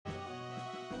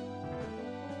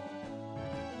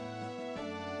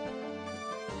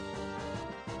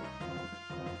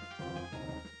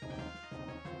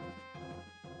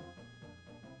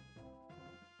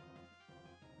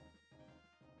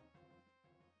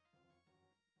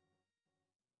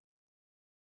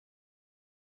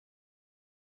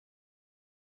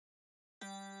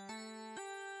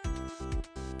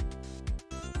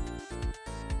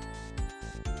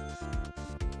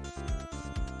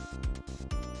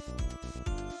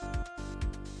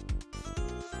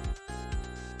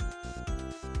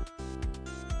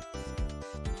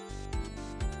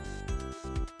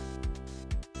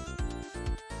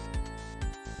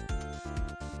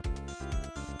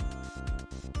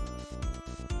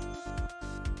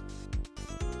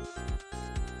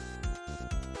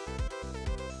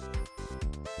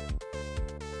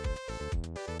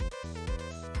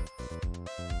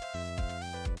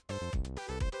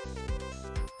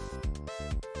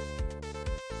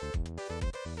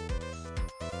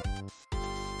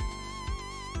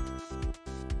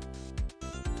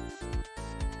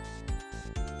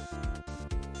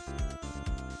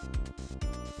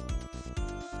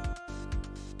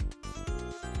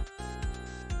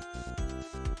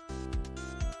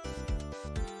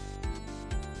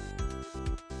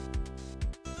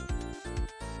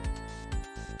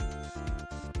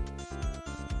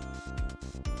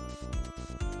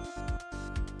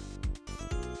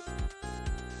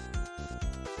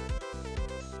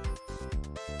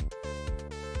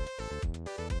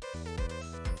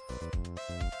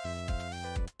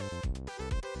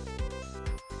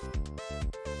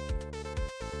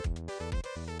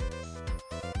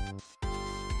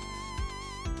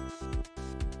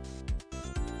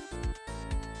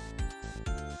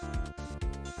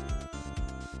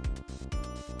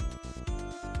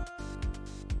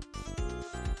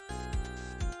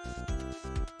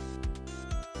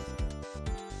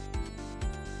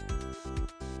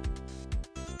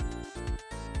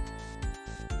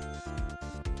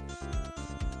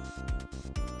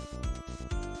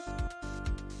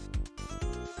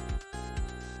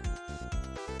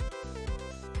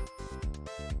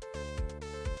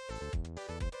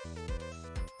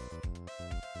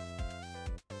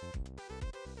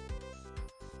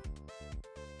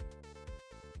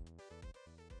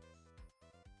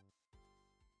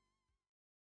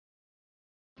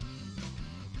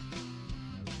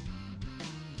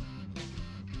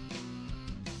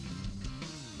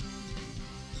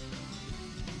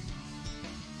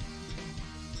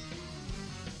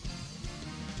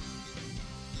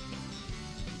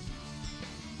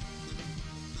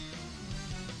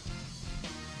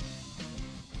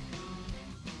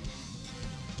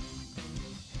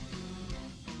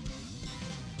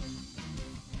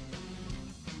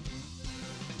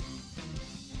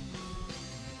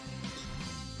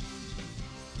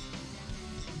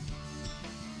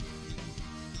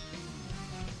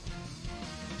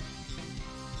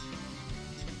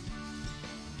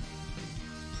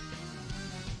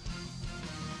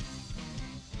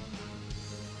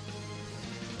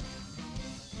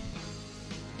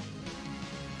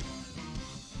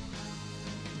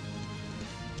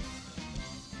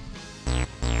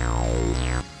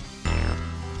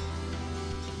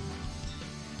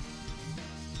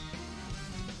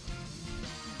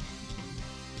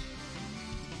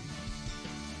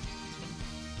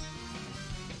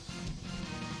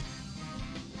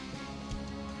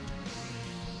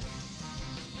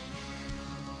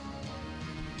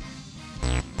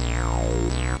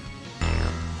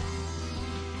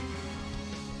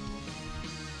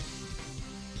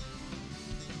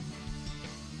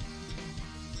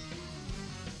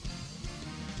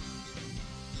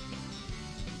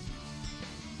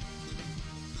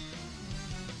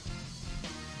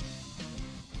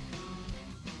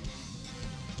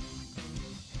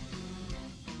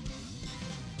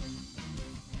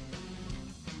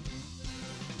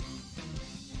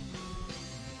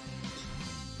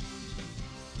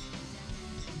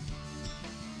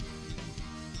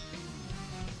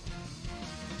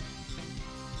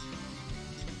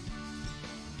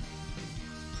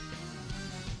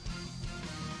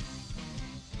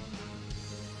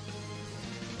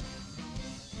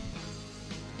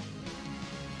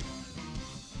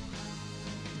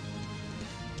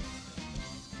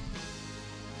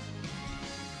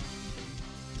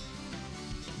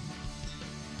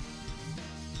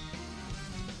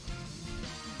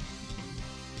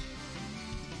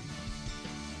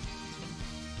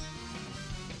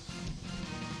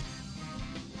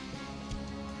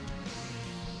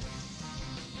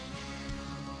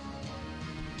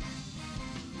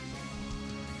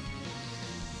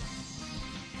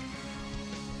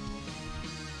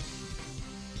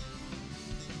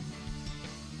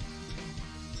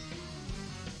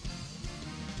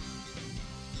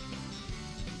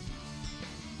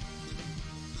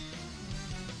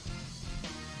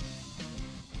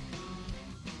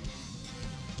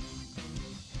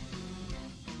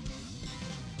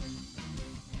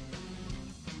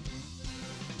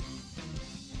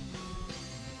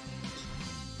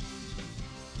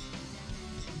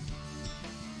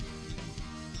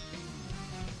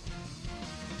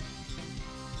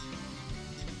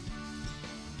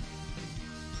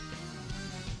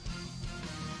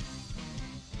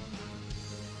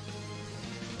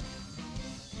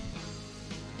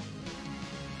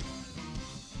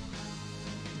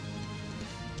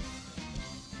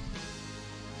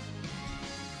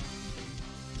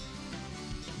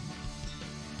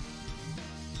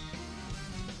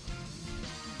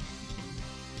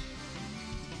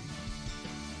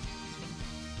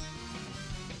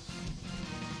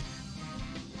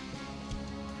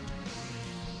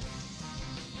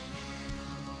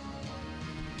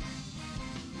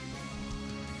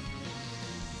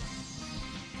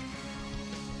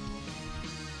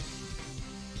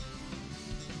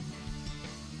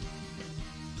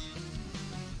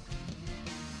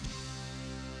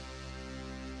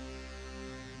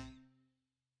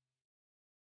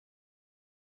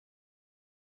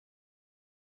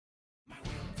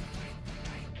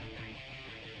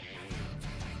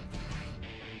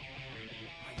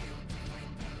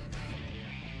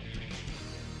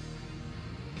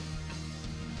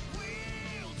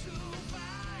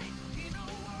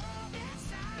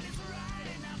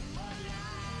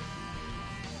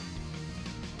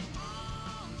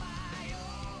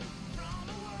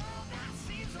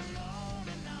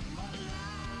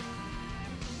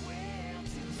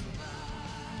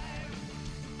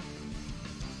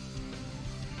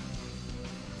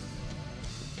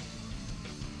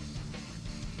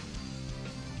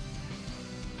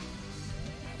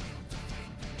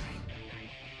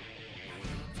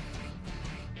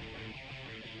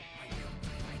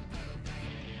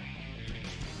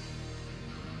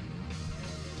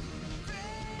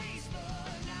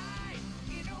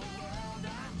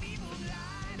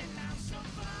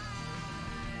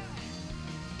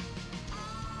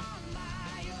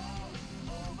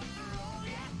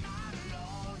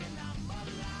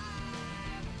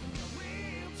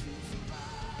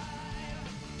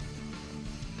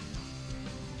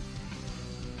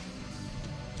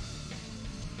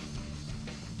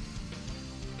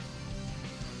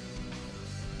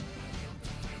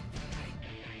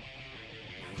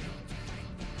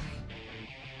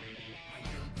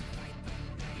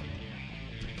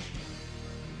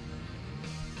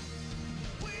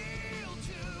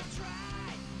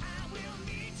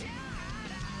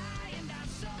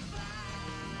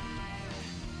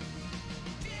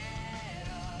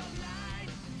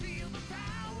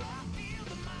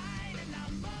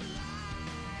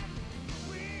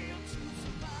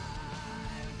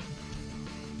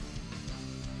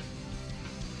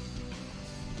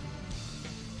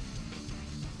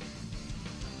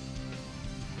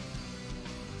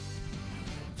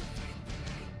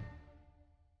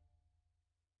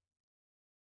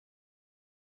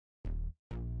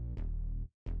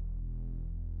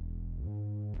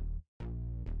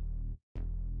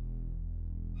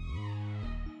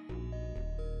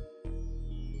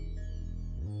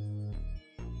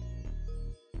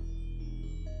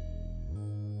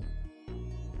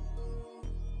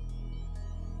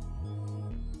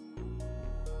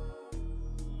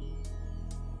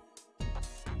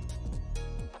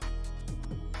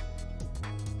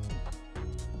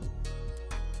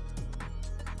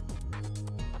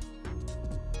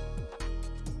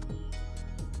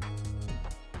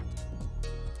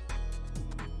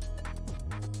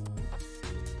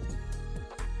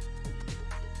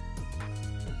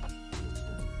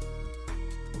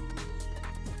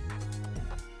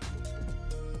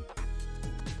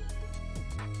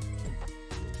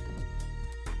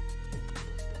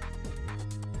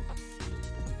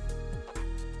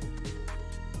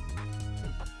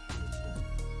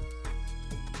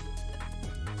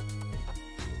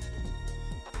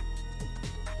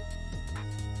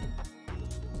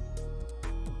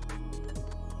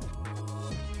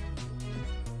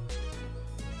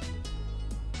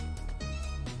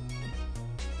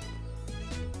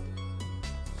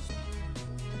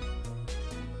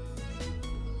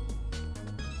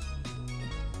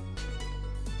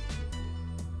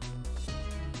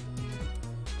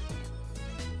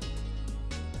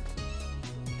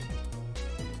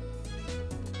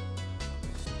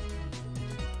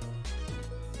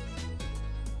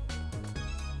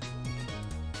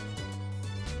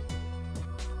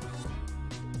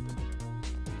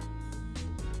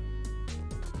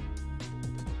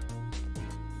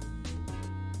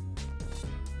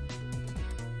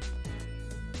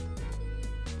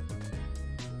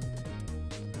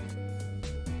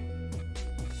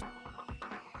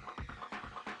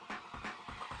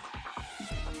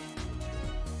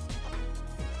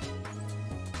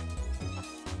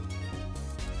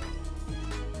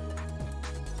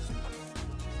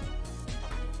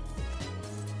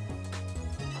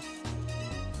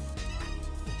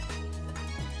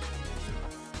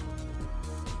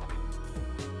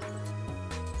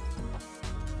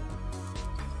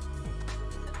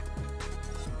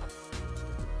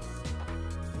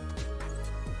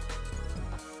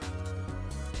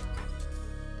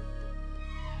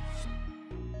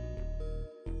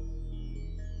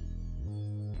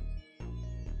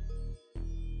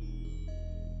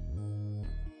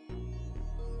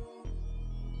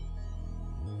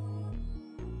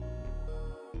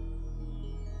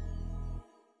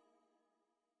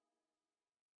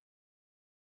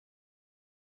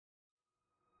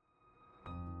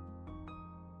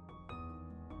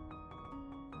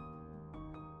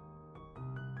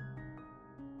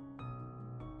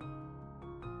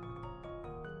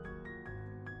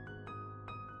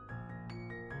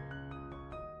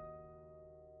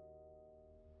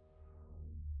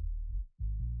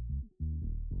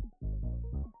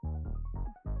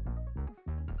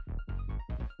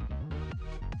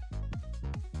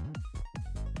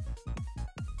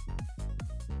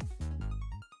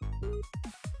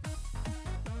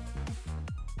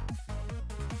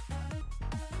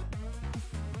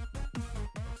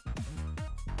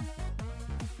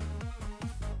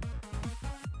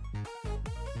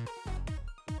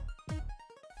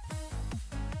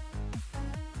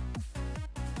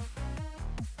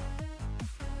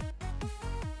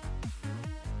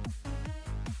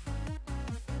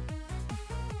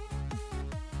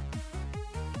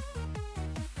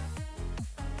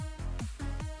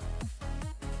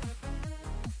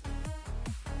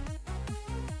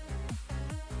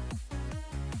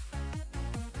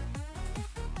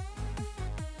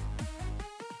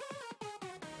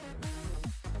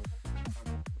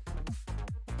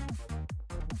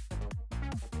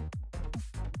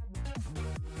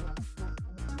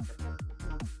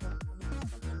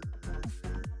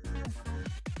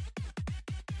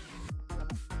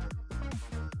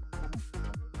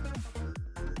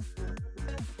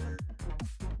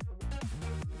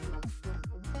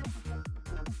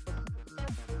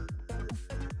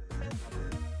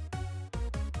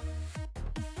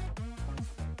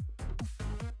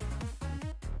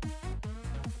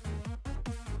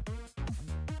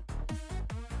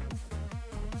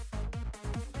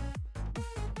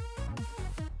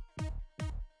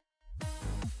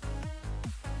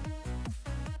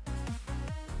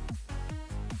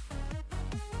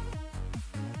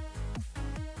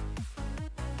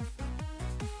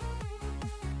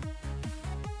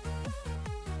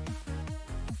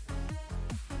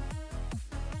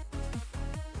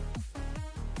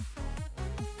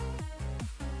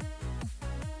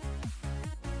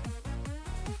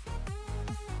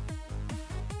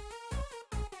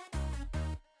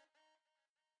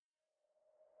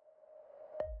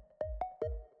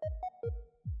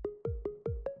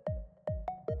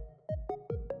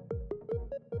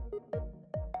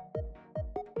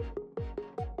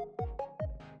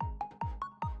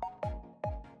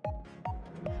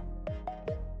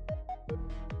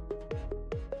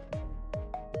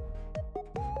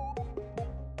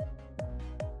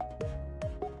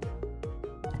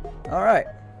Alright.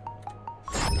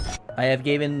 I have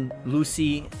given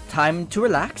Lucy time to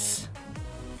relax.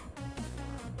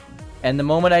 And the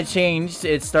moment I changed,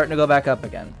 it's starting to go back up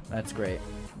again. That's great.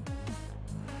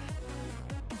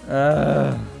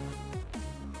 Not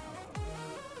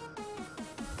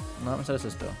instead of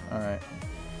Sisto. Alright.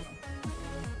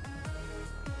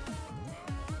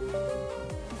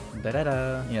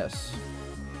 Da-da-da. Yes.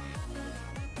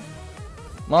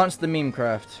 Launch the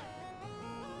Memecraft.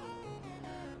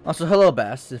 Also, hello,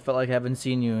 Bass. It felt like I haven't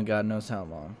seen you in God knows how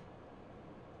long.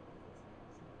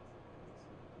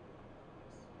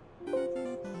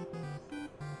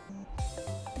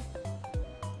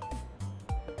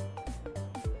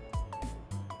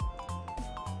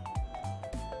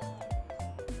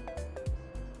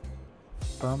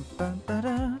 Bum bum ba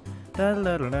da da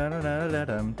la la la la la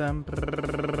dum dum bum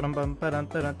ba dum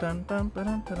ba dum dum ba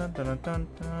dum ba dum ba dum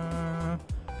dum.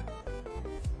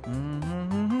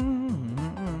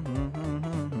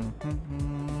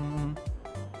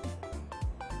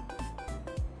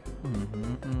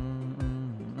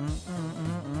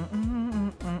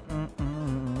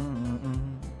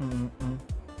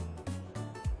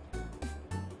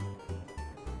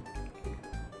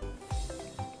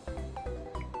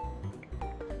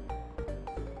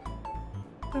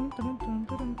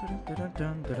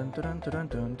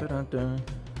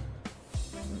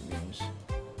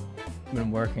 Been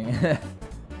working.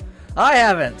 I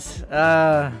haven't.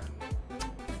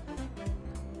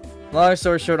 Long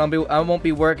story short, I won't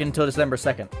be working until December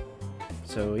 2nd.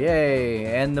 So yay!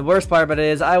 And the worst part about it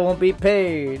is I won't be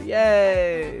paid.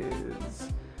 Yay! It's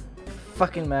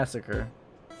fucking massacre.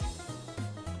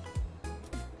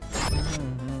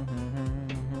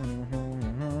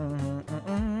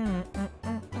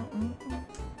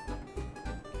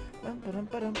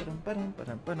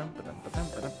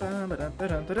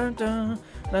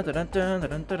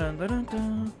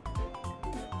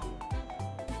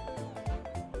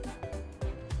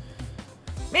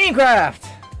 Memecraft!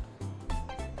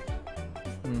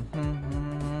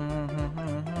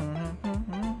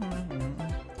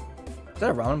 Is that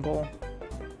a round bowl?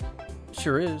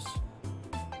 Sure is.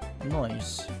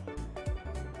 Nice.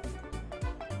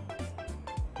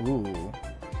 Ooh.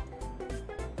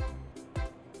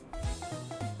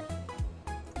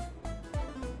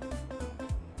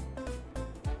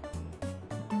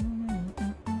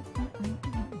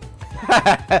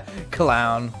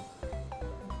 Clown.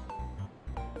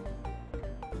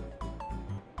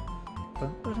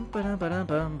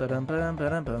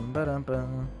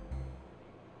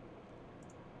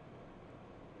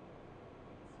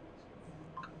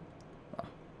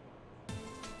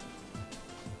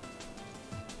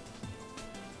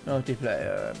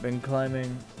 Multiplayer. Been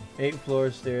climbing 8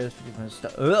 floors, stairs, 55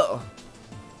 stuff. Ugh!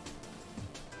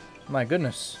 My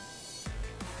goodness.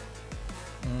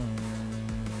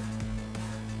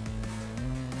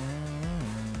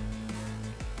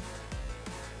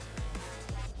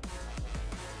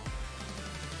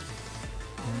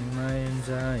 My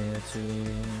anxiety.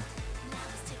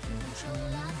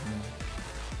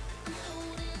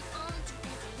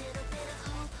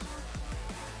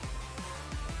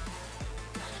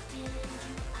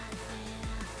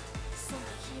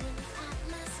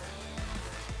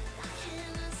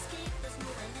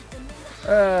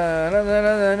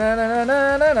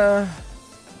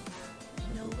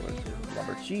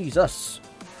 Jesus.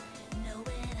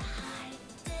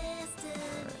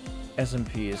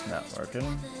 SMP is not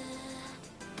working.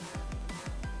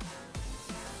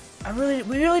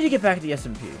 We really need to get back to the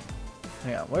SMP.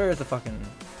 Hang on, where is the fucking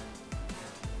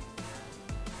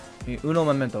Uno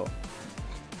Momento?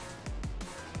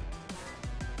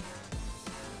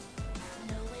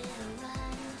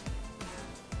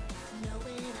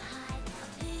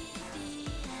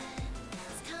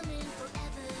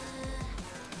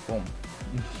 Boom.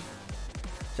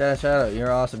 Shout out,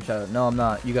 you're awesome, shout out. No, I'm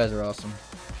not. You guys are awesome.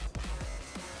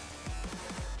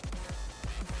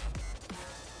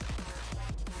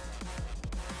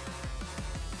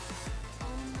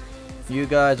 You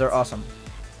guys are awesome.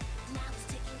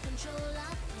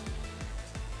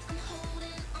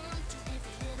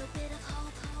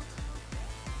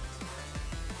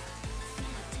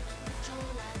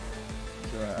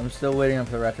 I'm still waiting on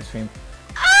for the Raptor stream.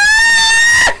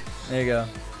 There you go.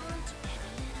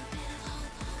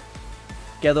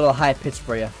 Get a little high pitch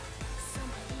for you.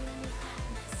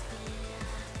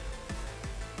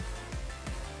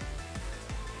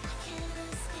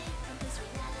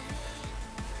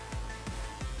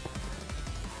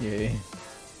 Yay.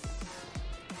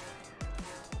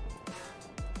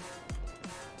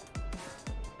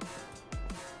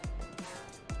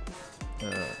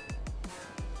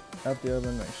 Out the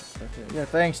oven. Yeah,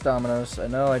 thanks, Domino's. I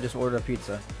know I just ordered a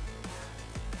pizza.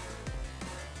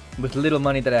 With little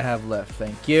money that I have left.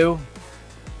 Thank you.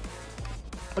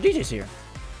 Oh, DJ's here.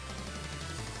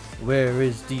 Where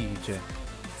is DJ?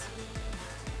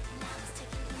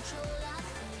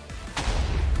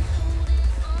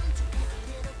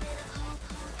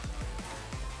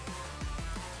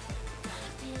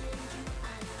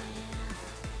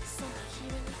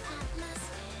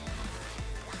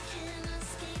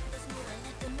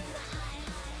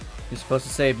 You're supposed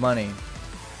to save money.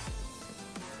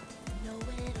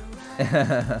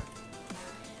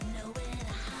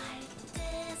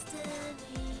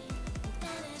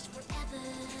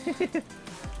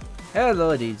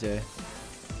 Hello, DJ.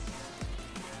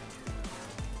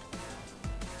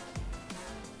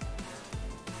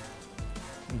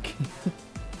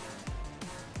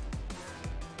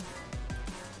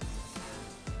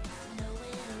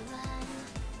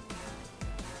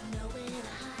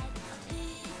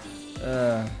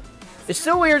 It's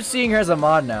still weird seeing her as a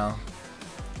mod now.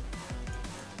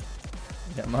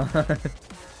 Yeah, mod.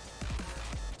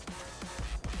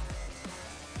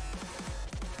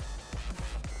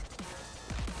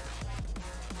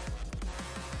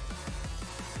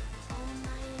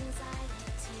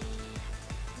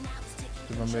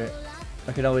 Remember,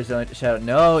 I can always donate to shout out.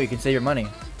 No, you can save your money.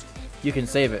 You can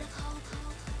save it.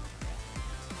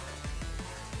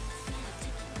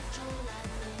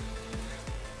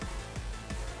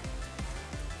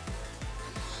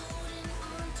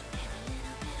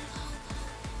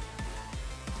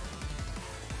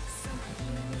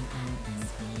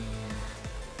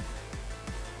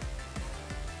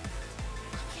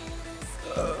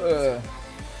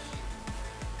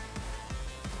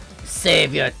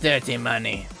 Save your dirty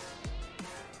money.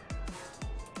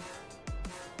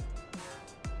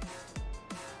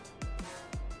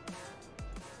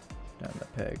 Down the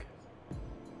peg.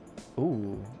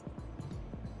 Ooh.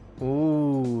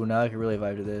 Ooh, now I can really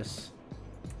vibe to this.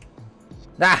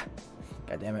 Ah!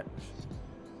 God damn it.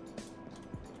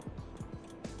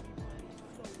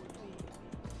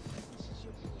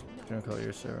 I'm gonna call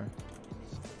your server.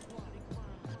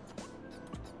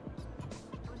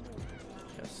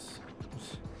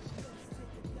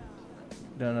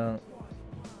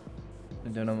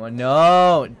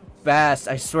 No, Bass!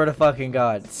 I swear to fucking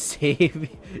God, save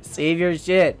your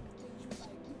shit.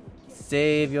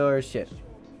 Save your shit.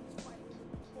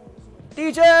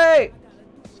 DJ!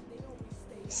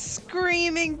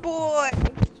 Screaming boy!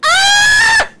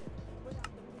 Ah!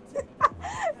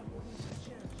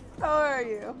 How are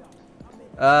you?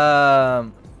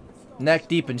 Neck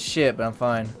deep in shit, but I'm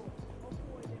fine.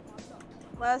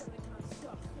 Last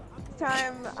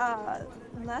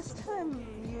last time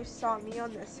you saw me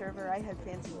on this server, I had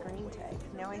fancy green tag.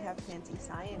 Now I have fancy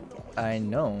cyan tag. I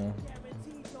know.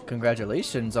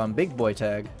 Congratulations on big boy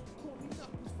tag.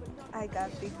 I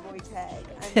got big boy tag.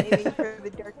 I'm aiming for the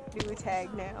dark blue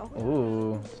tag now.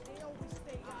 Ooh.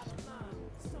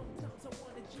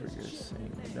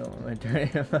 No, my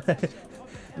dirty money.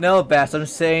 No, Bass, I'm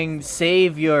saying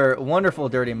save your wonderful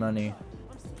dirty money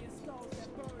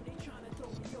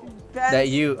that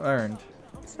you earned.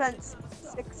 Spent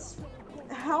 6.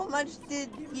 How much did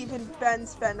even Ben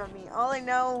spend on me? All I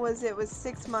know was it was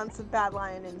 6 months of Bad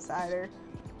Lion Insider.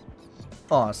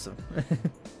 Awesome.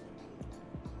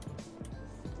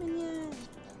 Yeah.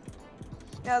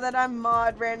 Now that I'm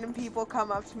mod, random people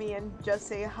come up to me and just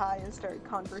say hi and start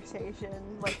conversation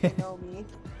like they know me.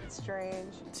 It's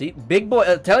strange. See, big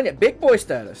boy, telling you, big boy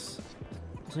status.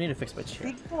 Just need to fix my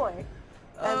chair. Big boy.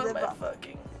 Oh,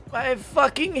 I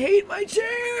fucking hate my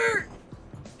chair.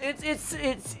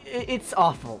 It's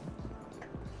awful.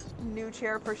 New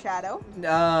chair for Shadow.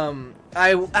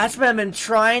 That's what I've been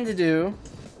trying to do.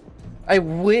 I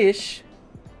wish.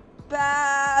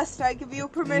 Best, I give you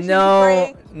permission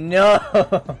No, to break.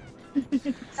 no.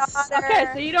 Okay,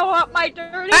 so you don't want my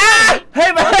dirty Ah!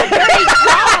 Hey, dirty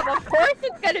job. Of course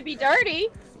it's gonna be dirty.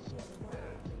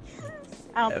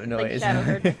 I don't no, think it's Shadow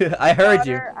heard. I heard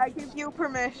you. Daughter, I give you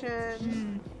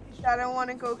permission. Shadow want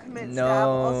to go commit No, stab.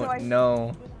 Also, I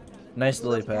no. Nice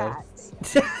lily pad.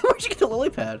 Where'd you get the lily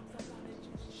pad?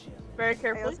 Very I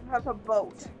carefully. also have a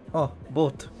boat. Oh,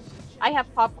 boat. I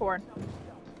have popcorn.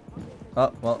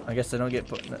 Oh, well, I guess I don't get.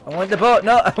 I want the boat.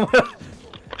 No.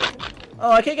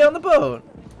 Oh, I can't get on the boat.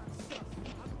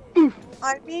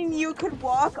 I mean, you could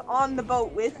walk on the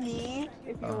boat with me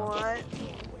if you want.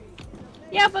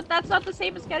 Yeah, but that's not the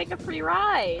same as getting a free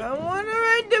ride. I want to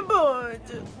ride the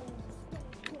boat.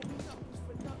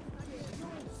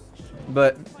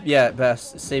 But yeah,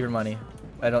 Bass, save your money.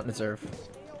 I don't deserve.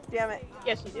 Damn it.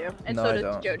 Yes, you do. And No, so I does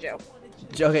don't. JoJo.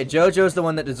 Okay, JoJo's the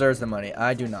one that deserves the money.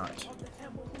 I do not.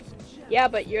 Yeah,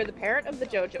 but you're the parent of the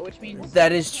JoJo, which means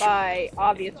That is true. by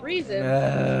obvious reason,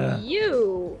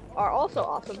 you are also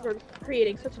awesome for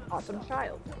creating such an awesome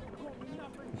child.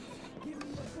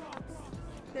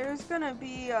 There's gonna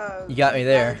be a. You got me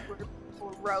there.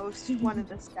 We'll roast one of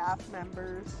the staff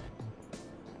members.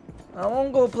 I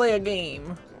won't go play a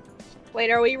game. Wait,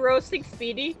 are we roasting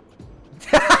Speedy?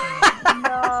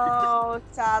 No,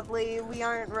 sadly, we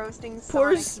aren't roasting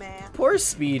Poor Sonic Man. Poor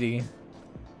Speedy.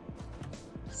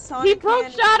 Sonic He broke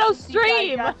Man Shadow's is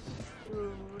stream!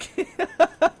 food.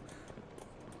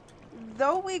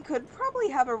 Though we could probably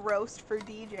have a roast for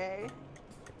DJ.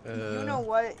 You know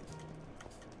what?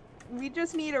 We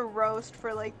just need a roast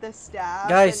for like the staff.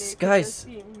 Guys, and it could just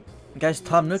be- Guys,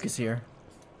 Tom Nook is here.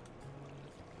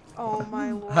 Oh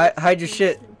my lord. Hide your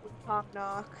shit. Top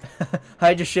knock.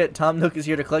 Hide your shit. Tom Nook is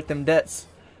here to collect them debts.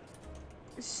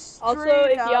 Also,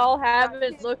 Straight if up, y'all that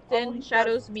haven't kid looked in always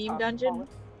Shadow's does meme top dungeon,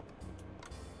 quality.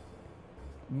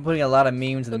 I'm putting a lot of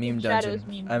memes in the Look meme at Shadow's dungeon.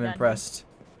 meme I'm dungeon. impressed.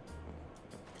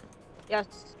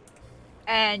 yes.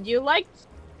 And you liked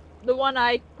the one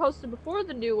I posted before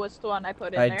the new was the one I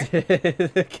put in I there.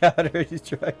 did. The counter is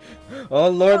trying. Oh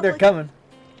lord, they're coming.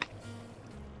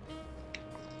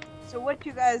 So what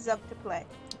you guys up to play?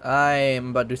 I'm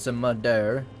about to do some Mud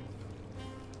Dare.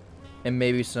 And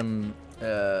maybe some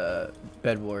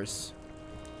Bed Wars.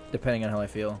 Depending on how I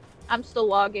feel. I'm still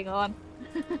logging on.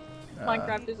 Uh,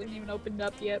 Minecraft isn't even opened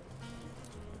up yet.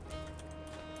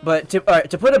 But alright,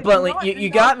 to put it bluntly, Not you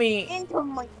got me. into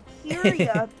my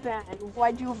area, Ben.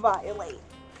 Why'd you violate?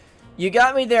 You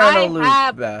got me there on a loop, I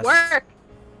have Bass. work.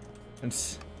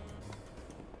 It's-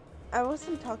 I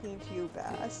wasn't talking to you,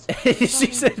 Bass.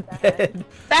 she said bed.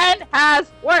 Ben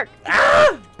has work.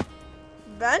 Ah!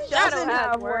 Ben Shadow doesn't has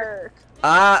have work.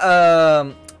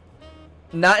 work.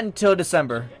 Not until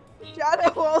December.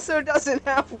 Shadow also doesn't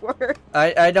have work.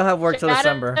 I don't have work till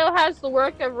December. Shadow has the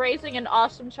work of raising an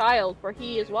awesome child, for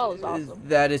he as well is awesome.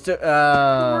 That is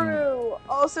True.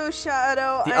 Also,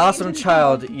 Shadow. The I awesome need to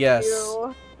child, talk to yes.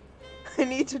 you. I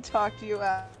need to talk to you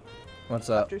What's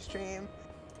up? after stream.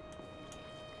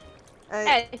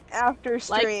 Hey, After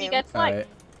like stream. he gets like. Alright.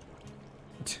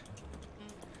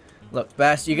 Look,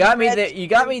 Bass, you got me Red there. You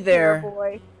got me stream, there.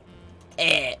 boy.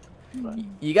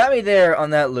 You got me there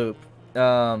on that loop.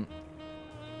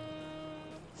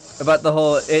 About the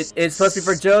whole it's supposed to be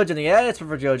for JoJo, and yeah, it's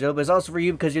for JoJo, but it's also for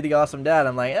you because you're the awesome dad.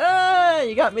 I'm like,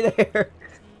 you got me there.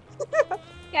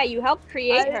 Yeah, you helped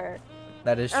create her.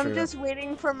 That is true. I'm just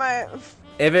waiting for my.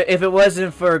 If it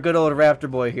wasn't for good old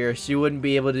Raptor boy here, she wouldn't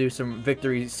be able to do some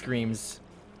victory screams,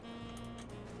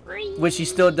 which she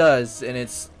still does, and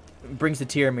it brings a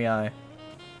tear in my eye.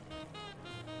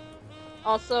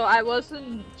 Also, I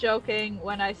wasn't joking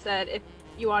when I said if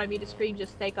you wanted me to scream,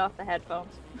 just take off the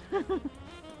headphones.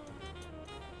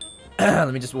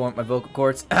 Let me just warm up my vocal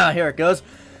cords. Here it goes.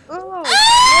 Ooh,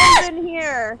 what's in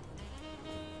here?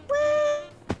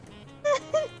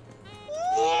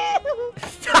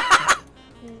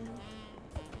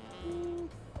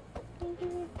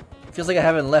 Feels like I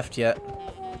haven't left yet.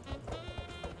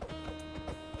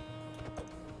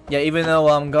 Yeah, even though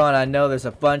I'm gone, I know there's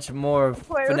a bunch more of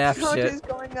FNAF shit. Is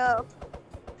going up.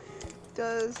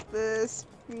 Does this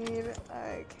mean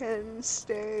I can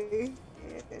stay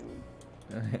in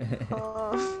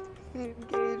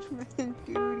engagement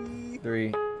duty?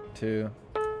 3, 2.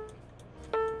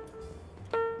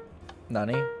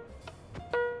 Nani?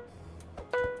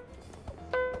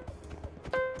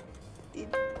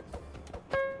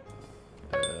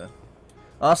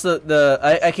 Also,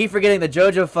 I keep forgetting the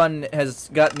JoJo Fund has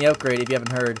gotten the upgrade. If you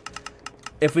haven't heard,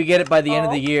 if we get it by the end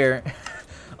of the year,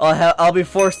 I'll be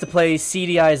forced to play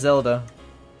CDI Zelda.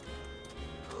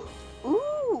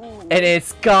 Ooh. And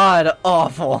it's god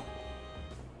awful.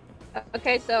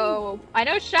 Okay, so I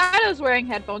know Shadow's wearing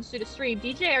headphones to the stream.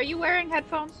 DJ, are you wearing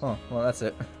headphones? Oh, well, that's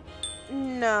it.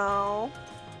 No.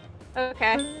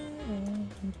 Okay. I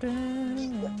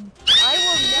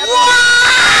will never.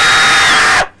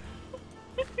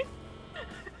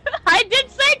 I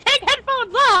did say take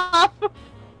headphones off!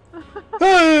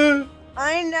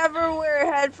 I never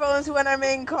wear headphones when I'm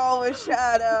in call with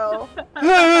Shadow.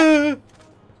 And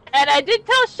I did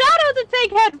tell Shadow to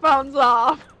take headphones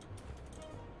off.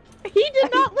 He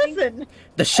did not listen.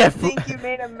 The chef. I think you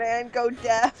made a man go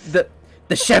deaf.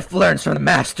 The chef learns from the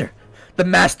master. The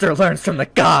master learns from the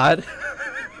god.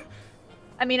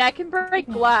 I mean, I can break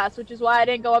glass, which is why I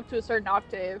didn't go up to a certain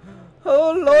octave.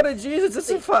 Oh Lord of Jesus, it's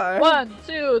a fire. 1,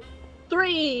 2,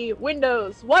 3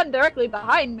 windows, one directly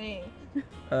behind me.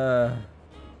 1,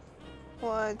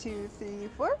 2, 3,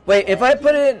 4. Wait, if I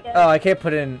put it in, oh, I can't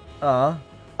put it in. I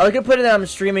could put it in. I'm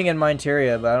streaming in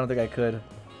Minetaria, but I don't think I could.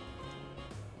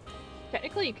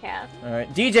 Technically, you can. All right,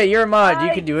 DJ, you're a mod.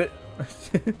 You can do it.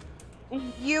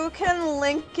 You can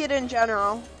link it in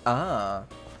general. Ah.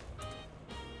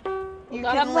 You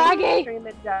God, can I'm link laggy. stream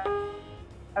in general.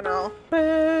 20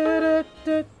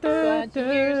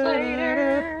 years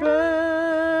later.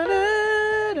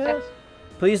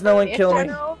 Please, no one kill me.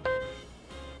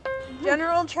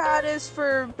 General chat is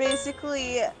for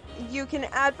basically you can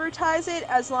advertise it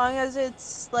as long as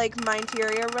it's like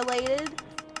Minetaria related.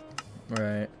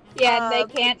 Right. Yeah, and they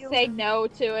can't say no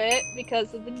to it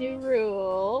because of the new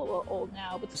rule. Well, old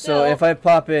now, but still. So if I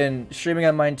pop in streaming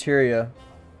on Minetaria,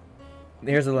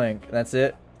 here's a link. That's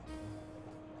it.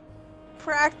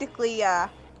 Practically, yeah.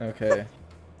 Okay.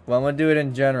 Well, I'm gonna do it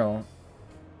in general.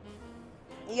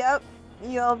 Yep,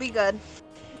 you'll be good.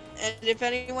 And if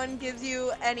anyone gives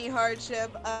you any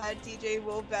hardship, DJ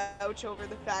will vouch over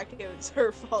the fact it was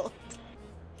her fault.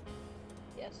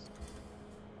 Yes.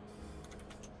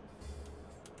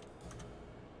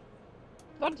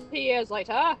 20 years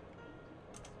later.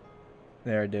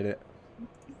 There, I did it.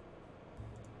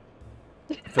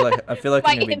 I feel like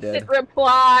My I'm gonna be instant dead.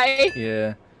 reply.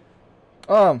 Yeah.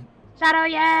 Shadow,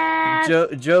 yes.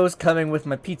 Joe's coming with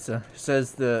my pizza.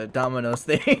 Says the Domino's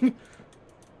thing.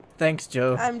 Thanks,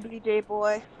 Joe. I'm DJ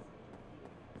boy.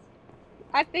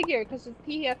 I figured because the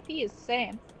PFP is the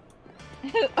same.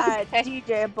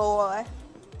 DJ boy.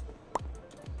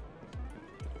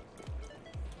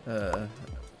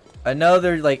 I know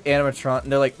they're like animatron.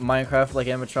 They're like Minecraft like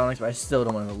animatronics, but I still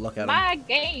don't want to look at them. My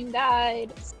game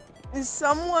died.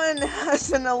 Someone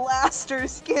has an Elaster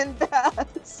skin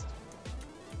pass.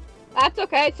 That's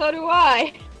okay, so do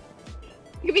I.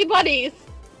 We can be buddies.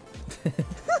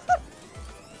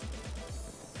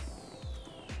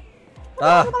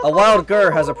 A wild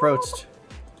gur has approached.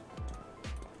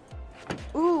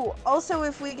 Ooh, also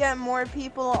if we get more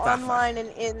people online and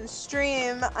in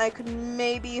stream, I could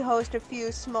maybe host a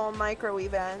few small micro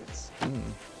events.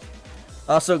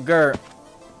 Also, gur.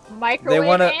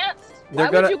 Microwave ants? Why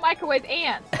would you microwave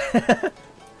ants?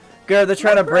 Gur, they're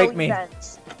trying to break me.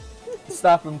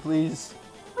 Stop them, please.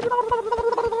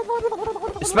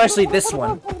 Especially this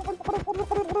one.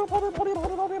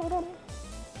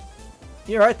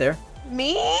 You're right there.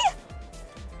 Me?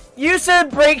 You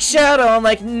said break Shadow. I'm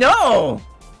like, no.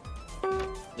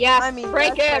 Yeah, I mean,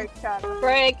 break him.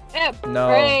 Break him. No.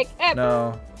 Break him.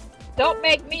 No. Don't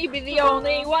make me be the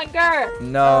only one, girl.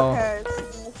 No. Okay,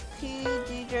 so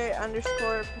PDJ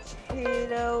underscore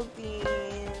potato bean.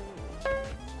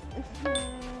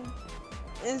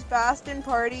 Is Bastin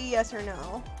party, yes or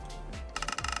no?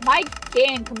 My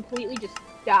game completely just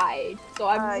died, so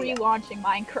I'm yeah. relaunching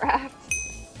Minecraft.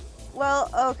 Well,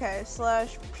 okay,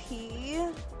 slash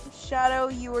FTP. Shadow,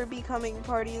 you are becoming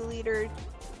party leader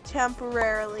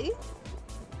temporarily.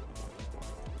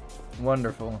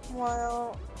 Wonderful.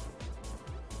 While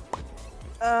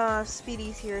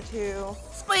Speedy's here too.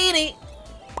 Speedy!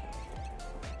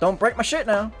 Don't break my shit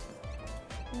now.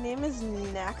 Name is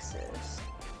Nexus.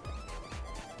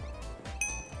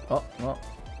 Oh, well.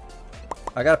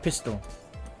 I got a pistol.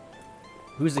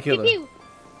 Who's the killer? Pew,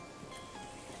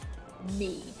 pew.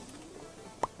 Me.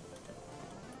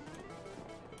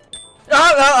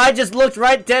 Oh, I just looked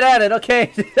right dead at it.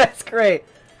 Okay, that's great.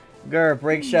 Grr,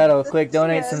 break Shadow. Quick,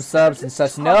 donate some subs and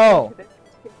such. No!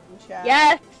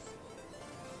 Yes!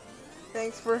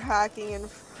 Thanks for hacking in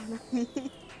front of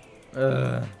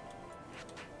me.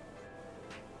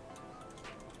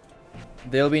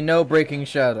 There'll be no breaking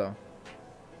Shadow.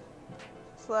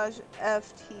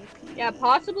 /FTP. Yeah,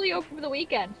 possibly over the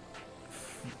weekend.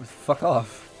 Fuck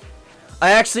off.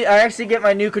 I actually get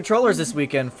my new controllers this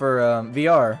weekend for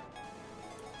VR.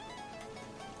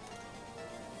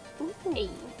 Hey.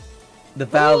 The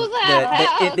Valve,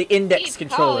 the the index Keep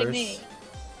controllers. calling me.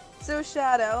 So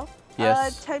Shadow.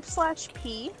 Yes. Type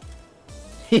 /P.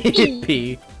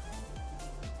 P.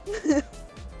 Click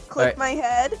Alright. my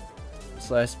head.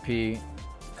 /P.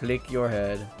 Click your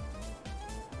head.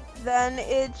 Then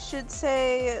it should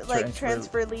say like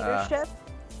transfer leadership.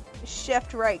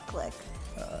 Shift right click.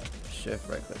 Shift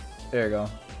right click. There you go.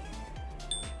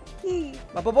 Yee.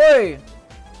 Papa boy!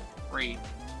 Free.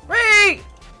 Free!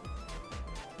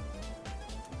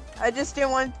 I just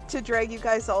didn't want to drag you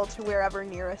guys all to wherever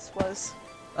nearest was.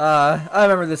 I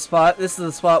remember this spot. This is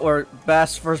the spot where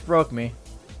Bash first broke me.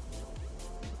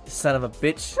 Son of a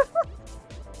bitch.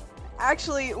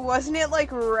 Actually, wasn't it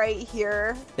like right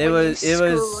here? It was.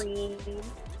 Screamed?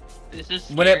 This is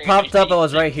scary. When it popped up, see it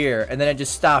was right here, and then it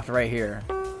just stopped right here.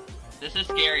 This is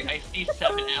scary. I see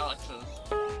 7 Alexes.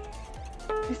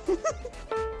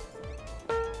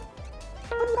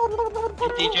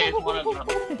 DJ is one of them.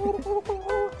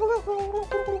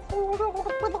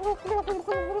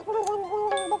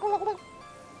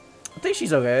 I think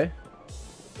she's okay.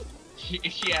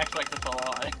 She acts like this a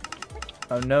lot.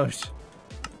 Oh no.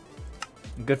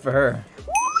 Good for her.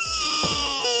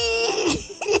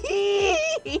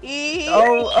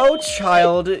 Oh,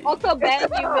 child. Also, Ben,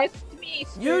 you missed me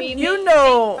screaming You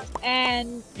know.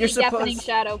 and You're deafening supposed.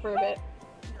 Shadow for a bit.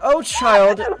 Oh,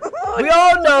 child. We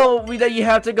all know that you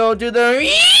have to go do the.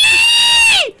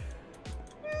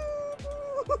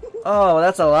 Oh,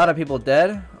 that's a lot of people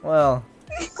dead. Well,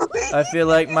 I feel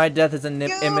like my death is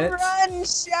imminent. Run,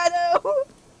 Shadow!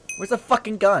 Where's the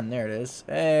fucking gun? There it is.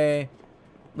 Hey.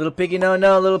 Little piggy, no,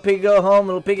 little piggy, go home.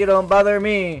 Little piggy, don't bother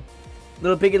me.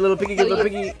 Little piggy, little piggy, little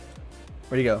piggy.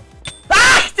 Where'd he go?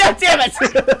 Ah! Damn it!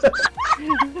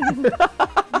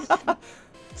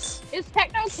 Is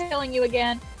Techno killing you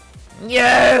again?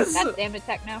 Yes! God damn it,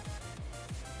 Techno.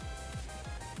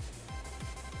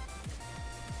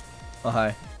 Oh,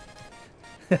 hi.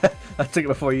 I took it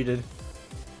before you did.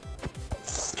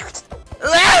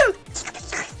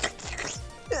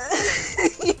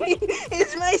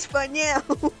 It's my spot now.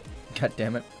 God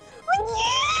damn it.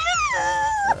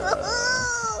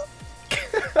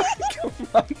 Oh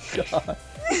my god.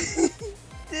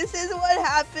 This is what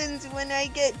happens when I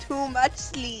get too much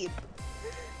sleep.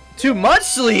 Too much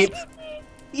sleep?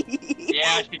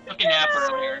 Yeah, she took a nap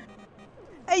earlier.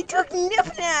 I took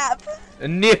nip nap. A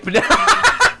nip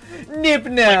nap. Nip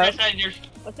Like I nap. said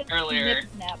What's it? earlier. Nip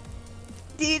nap.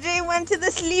 DJ went to the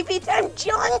sleepy time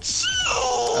junction.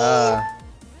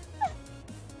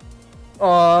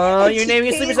 Aw, And you're she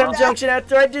naming came Sleepy Time back. Junction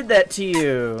after I did that to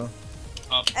you.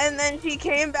 And then she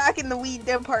came back in the weed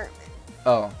department.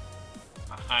 Oh.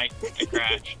 I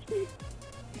crashed.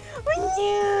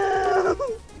 Oh, no.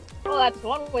 Well, that's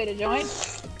one way to join.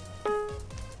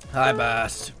 Hi,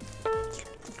 Bast.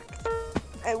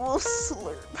 I will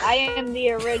slurp. I am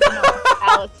the original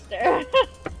Alistair.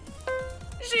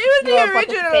 She was You are but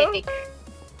a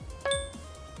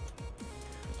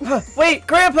fake. Wait,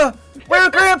 Grandpa! Where's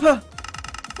Grandpa?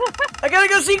 I gotta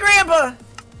go see Grandpa!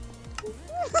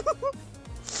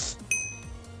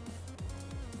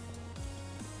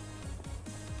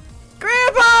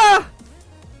 Grandpa!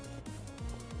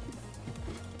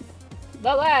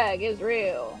 The lag is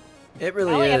real. It I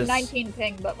really only have is. 19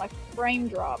 ping, but my frame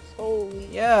drops. Holy.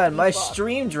 Yeah, and my fuck.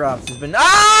 stream drops has been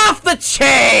off the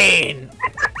chain!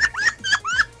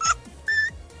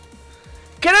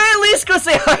 Can I at least go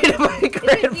say hi to my Is it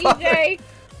grandfather? DJ?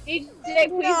 DJ,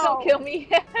 please No. don't kill me.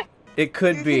 It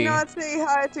could You be. cannot say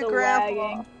hi to Still Grandpa.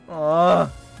 lagging. Aw.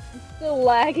 Still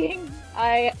lagging.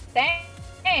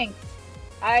 Thanks.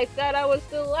 I said I was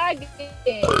still lagging.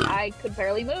 I could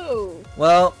barely move.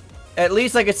 Well, at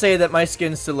least I could say that my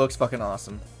skin still looks fucking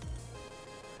awesome.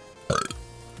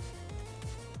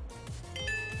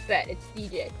 Bet it's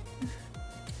DJ.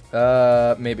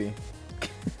 Maybe.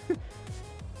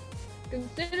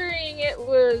 Considering it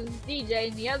was DJ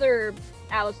and the other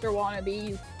Alistair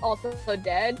wannabe also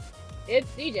dead, it's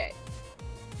DJ.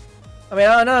 I mean,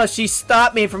 I don't know. She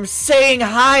stopped me from saying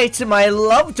hi to my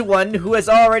loved one who has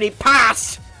already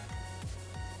passed.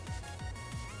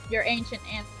 Your ancient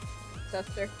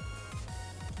ancestor.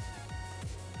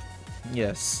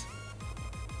 Yes.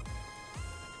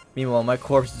 Meanwhile, my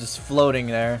corpse is just floating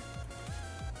there.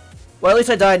 Well, at least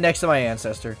I died next to my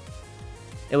ancestor.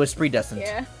 It was predestined.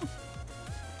 Yeah.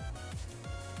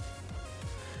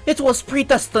 It was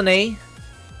predestined.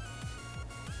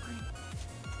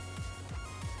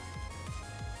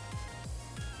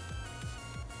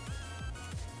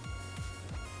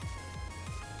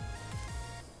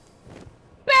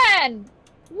 Ben!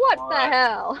 What the What?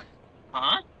 hell?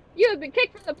 Huh? You have been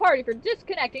kicked from the party for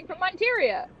disconnecting from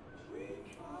Monteria.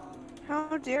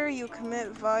 How dare you commit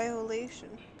violation?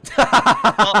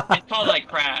 Well, it's called like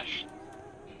crash.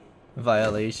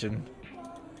 Violation.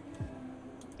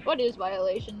 What is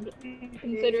violation?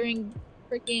 Considering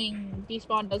freaking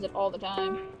Despawn does it all the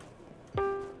time. I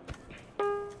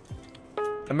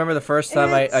remember the first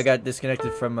time I got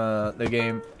disconnected from the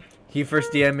game. He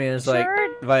first DM'd me and was like,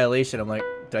 violation. I'm like,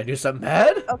 did I do something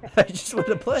bad? Okay. I just want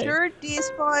to play. Sure,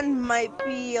 Despawn might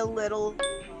be a little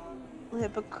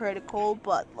hypocritical,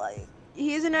 but like,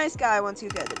 he's a nice guy once you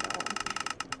get to know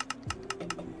him.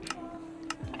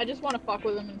 I just want to fuck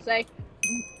with him and say,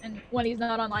 and when he's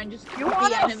not online, just You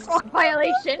wanna DM him fuck with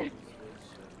violation.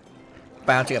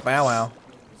 Bow chicka bow wow.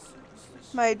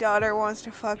 My daughter wants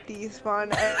to fuck Despawn.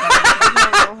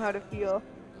 I don't know how to feel.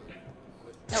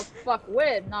 No, fuck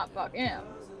with, not fuck him.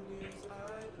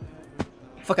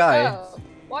 Fuck I. Oh,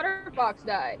 Water Fox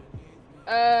died.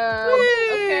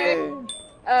 Okay.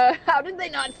 How did they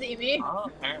not see me? Oh,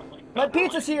 apparently. My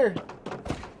pizza's here.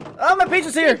 Oh, my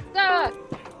pizza's here. Pizza!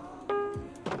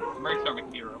 I'm ready to start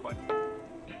making real quick.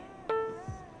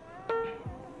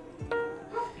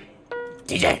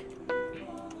 DJ.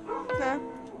 Huh?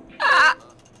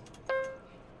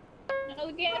 No,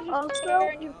 the game's Also- just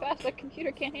firing too fast. The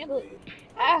computer can't handle it.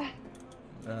 Ah.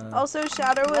 Also,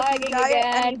 Shadow, if you Lagging die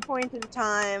at any again. point in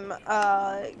time,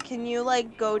 can you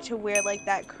like go to where like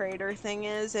that crater thing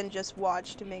is and just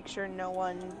watch to make sure no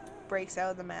one breaks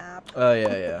out of the map? Oh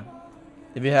yeah, yeah.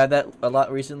 Have you had that a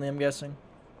lot recently? I'm guessing.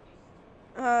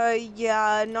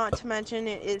 Yeah. Not to mention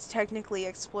it is technically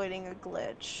exploiting a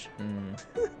glitch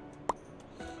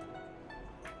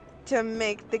to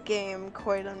make the game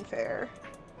quite unfair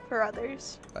for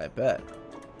others. I bet.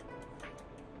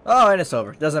 Oh, and it's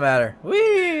over. Doesn't matter.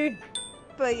 Whee!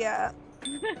 But yeah.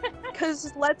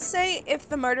 Because let's say if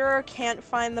the murderer can't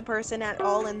find the person at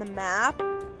all in the map,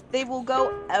 they will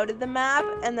go out of the map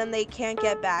and then they can't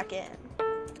get back in.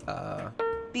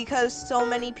 Because so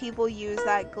many people use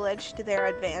that glitch to their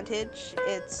advantage,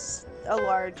 it's a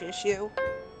large issue.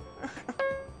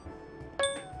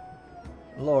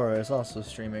 Laura is also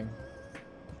streaming.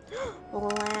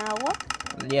 Wow.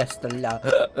 Yes, the la.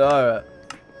 Alright.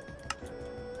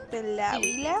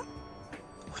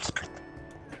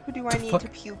 Who do I need to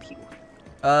pew pew?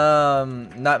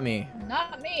 Not me.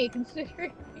 Not me,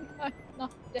 considering I'm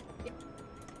not dead yet.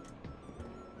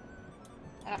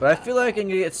 But I feel like I can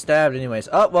get stabbed anyways.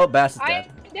 Oh, well, Bass is dead.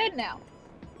 I'm dead now.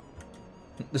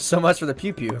 There's so much for the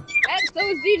pew pew. And so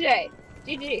is DJ.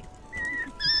 GG.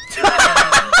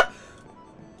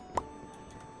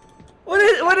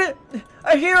 What is,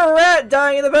 I hear a rat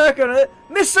dying in the background.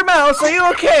 Mr. Mouse, are you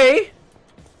okay?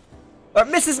 Or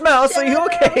Mrs. Mouse, are you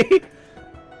okay?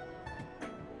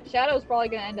 Shadow's probably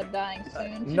gonna end up dying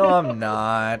soon. No, I'm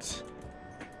not.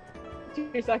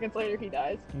 2 seconds later, he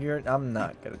dies. I'm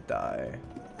not gonna die.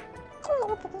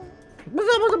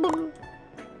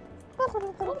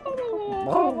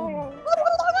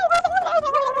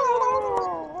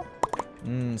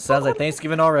 Sounds like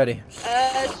Thanksgiving already.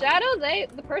 Shadow,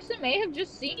 the person may have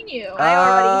just seen you. I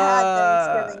already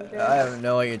had Thanksgiving. I don't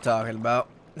know what you're talking about.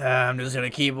 I'm just gonna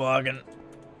keep walking.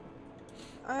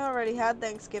 I already had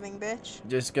Thanksgiving, bitch.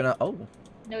 Just gonna. Oh.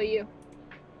 No, you.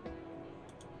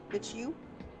 Bitch, you?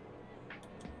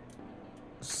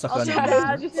 Suck Also, on Shadow, your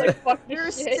Shadow's just like, fuck Your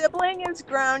this shit. sibling is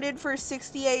grounded for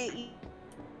 68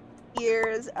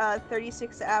 years,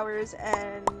 36 hours,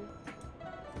 and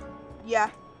yeah,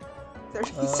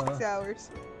 36 hours.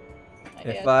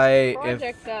 If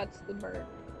Project that's the murder.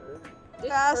 This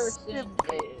That's person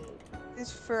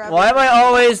Is forever. Why am I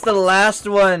always the last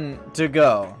one to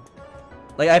go?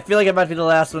 Like, I feel like I'm about to be the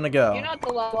last one to go. You're not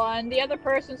the last one. The other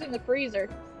person's in the freezer.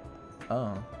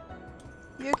 Oh.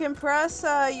 You can press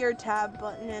your tab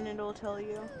button and it'll tell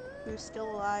you who's still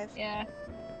alive. Yeah.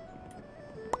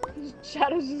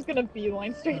 Shadow's just gonna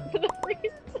beeline straight for the freezer.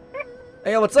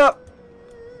 Hey, what's up?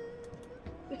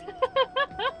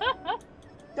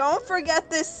 Don't forget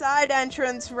this side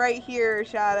entrance right here,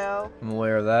 Shadow. I'm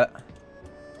aware of that.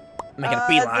 Making a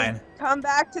beeline. Come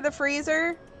back to the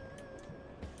freezer.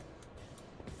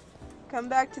 Come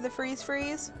back to the freeze.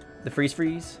 The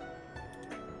freeze.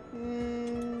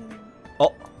 Mm,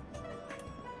 Oh.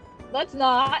 Let's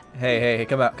not. Hey,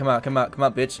 come out,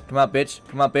 bitch. Come out,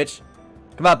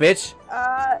 bitch.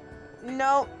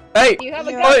 no. Hey! You have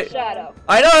a You gun, Oi. Shadow.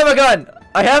 I don't have a gun!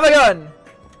 I have a gun!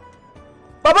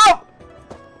 Boop, boop!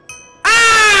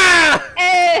 Ah!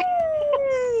 Hey!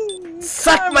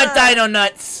 Suck my dino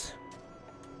nuts!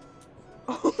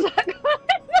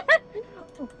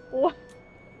 What?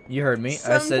 You heard me.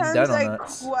 I said Sometimes dino I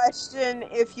nuts. question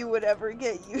if you would ever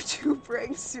get YouTube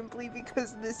rank simply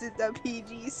because this is a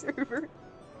PG server.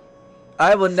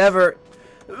 I will never...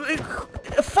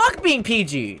 Fuck being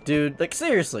PG, dude. Like,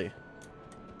 seriously.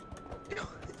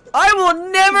 I will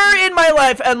never in my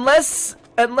life, unless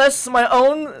my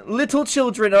own little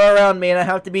children are around me and I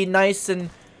have to be nice and,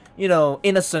 you know,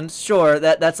 innocent, sure,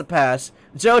 that's a pass.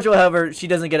 JoJo, however, she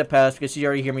doesn't get a pass because she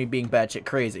already hear me being batshit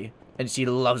crazy. And she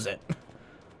loves it.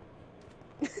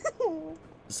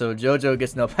 So JoJo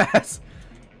gets no pass.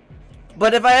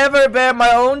 But if I ever bear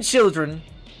my own children,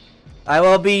 I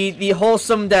will be the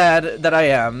wholesome dad that I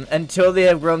am until they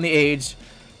have grown the age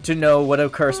to know what a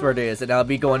curse word is, and I'll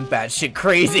be going batshit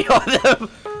crazy on them.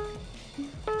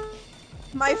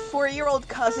 My 4-year-old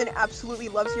cousin absolutely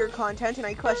loves your content, and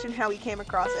I question how he came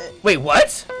across it. Wait,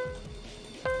 what?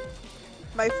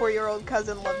 My 4-year-old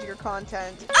cousin loves your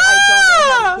content. I don't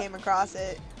know how he came across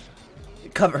it.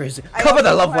 Cover I the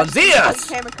also loved one's question how ears!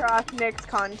 he came across Nick's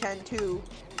content too.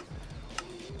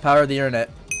 Power of the internet.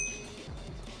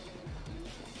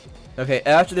 Okay,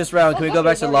 after this round, can we go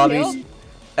back to lobbies?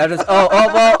 After this, run.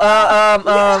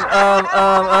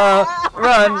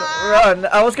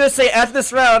 I was gonna say, after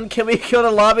this round, can we kill the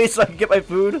lobby so I can get my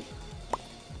food?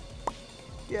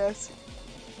 Yes.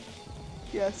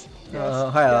 Yes. Hi,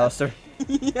 yes. Alistair.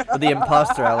 Yeah. Or the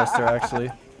imposter Alistair,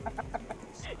 actually.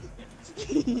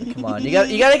 Come on, you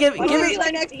gotta give Who's me my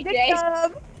next DJ?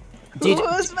 victim? DJ.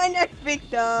 Who's my next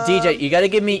victim? DJ, you gotta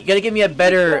give me a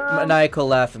better maniacal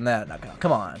laugh than that. Now,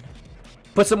 come on,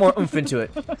 put some more oomph into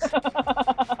it.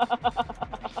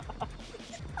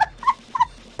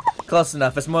 Close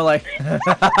enough. It's more like.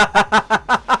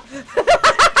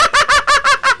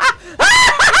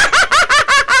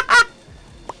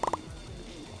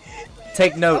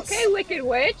 Take notes. Okay, Wicked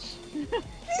Witch.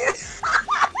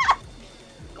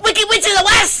 Wicked Witch of the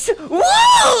West! Woo!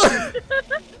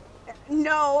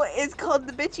 No, it's called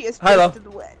the bitchiest Hello. Beast of the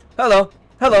West. Hello.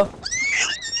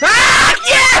 Ah,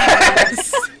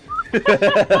 yes!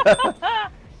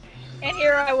 And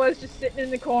here I was just sitting in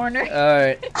the corner.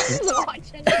 Alright.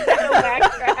 Watching the Shadow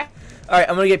backtrack. Alright,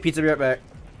 I'm gonna get pizza. Be right back.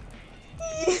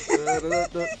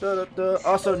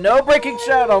 Also, no breaking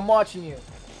Shadow. I'm watching you.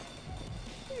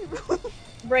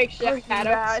 Break Breaking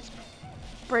Shadow. Bad.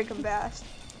 Breaking Bad.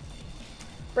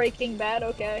 Breaking Bad,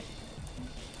 okay.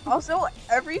 Also,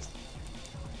 every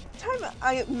time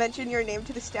I mention your name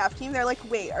to the staff team, they're like,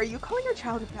 wait, are you calling your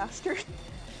child a bastard?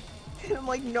 And I'm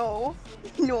like, no,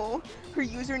 her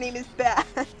username is Bass.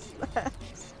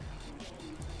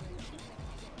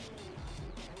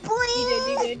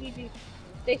 DJ.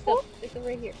 Stay still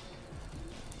right here.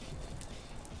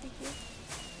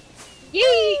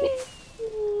 Yee!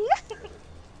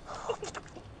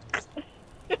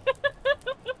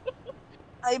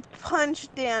 I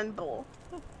punched Dan Bull.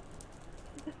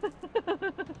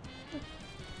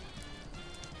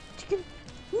 Chicken.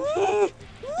 You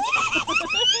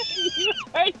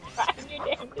started trying your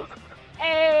damnedest.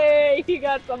 Hey, you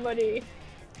got somebody.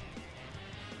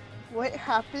 What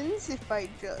happens if I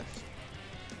just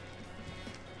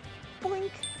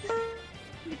boink?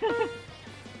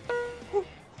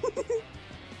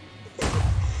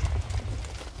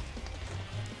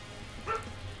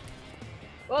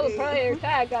 Well, the player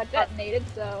tag got detonated,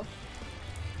 so.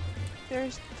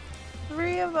 There's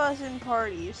 3 of us in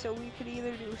parties, so we could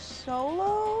either do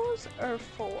solos or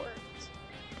 4s.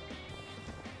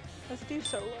 Let's do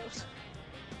solos.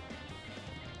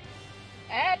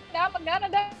 And I'm gonna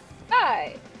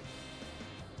die.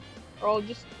 Or I'll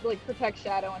just, like, protect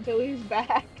Shadow until he's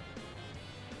back.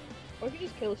 Or we can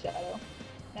just kill Shadow.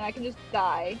 And I can just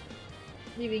die,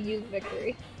 leaving you the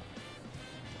victory.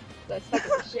 So I suck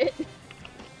at shit.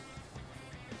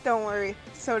 Don't worry,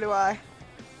 so do I.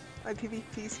 My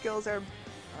PvP skills are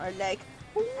like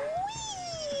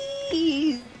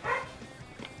whee!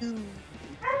 Ooh.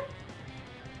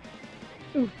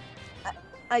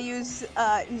 I use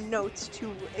notes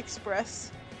to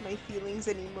express my feelings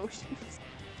and emotions.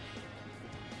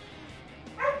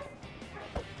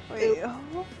 Wait,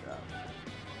 hold up.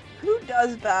 Who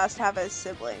does Bast have as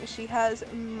siblings? She has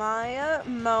Maya,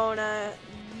 Mona,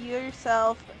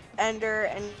 yourself, Ender,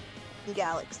 and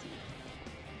Galaxy.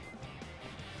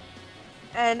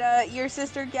 And your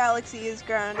sister Galaxy is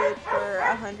grounded for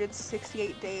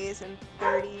 168 days and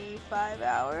 35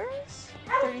 hours?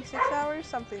 36 hours?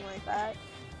 Something like that.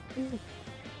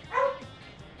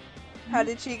 How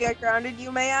did she get grounded,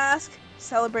 you may ask?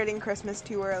 Celebrating Christmas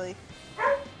too early.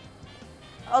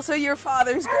 Also, your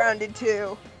father's grounded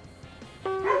too.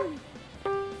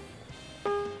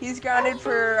 He's grounded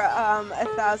for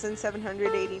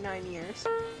 1,789 years.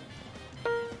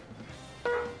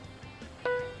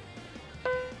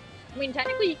 I mean,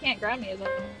 technically you can't ground me as long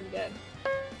as I'm dead.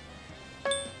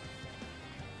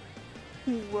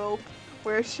 Well,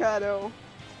 where's Shadow?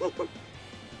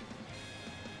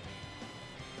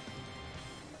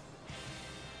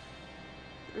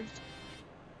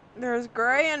 There's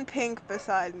gray and pink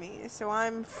beside me, so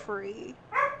I'm free.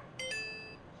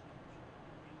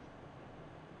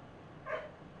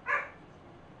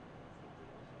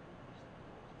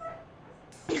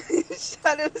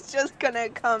 Shadow's just gonna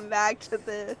come back to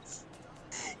this.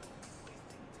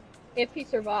 If he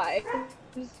survives.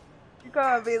 You're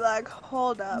gonna be like,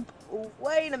 hold up,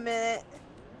 wait a minute.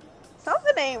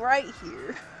 Something ain't right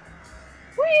here.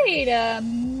 Wait a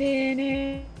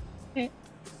minute. Who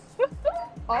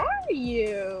are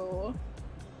you?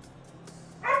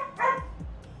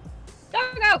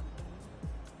 Doggo!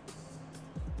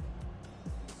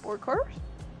 Board course?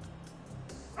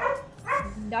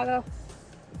 Doggo.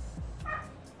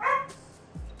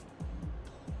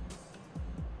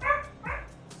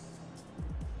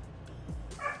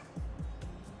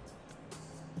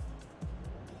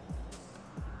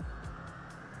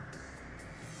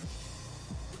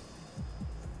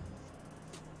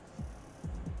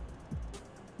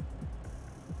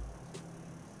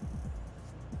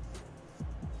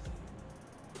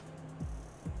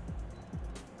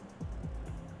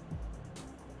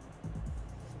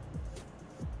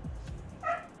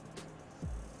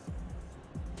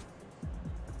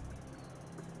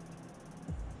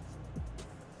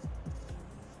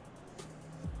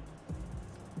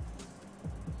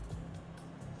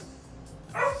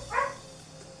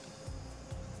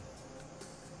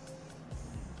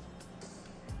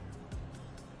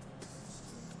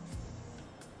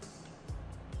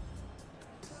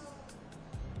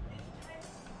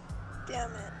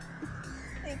 Damn it.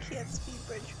 I can't speed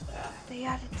bridge. They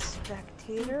added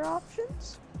spectator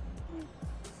options?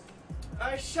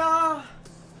 I saw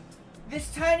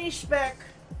this tiny speck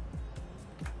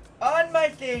on my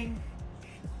thing,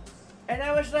 and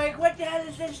I was like, what the hell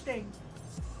is this thing?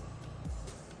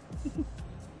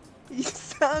 He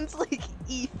sounds like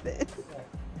Ethan.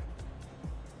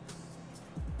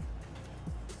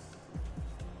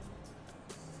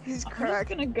 He's I'm just cracked.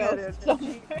 gonna go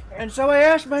somewhere. And so I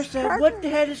asked myself, what the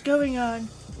hell is going on?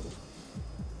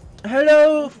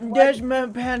 Hello,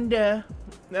 Desmond Panda.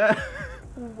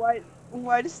 Why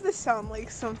does this sound like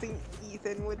something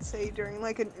Ethan would say during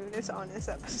like an Unis Honest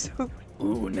episode?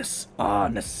 Unis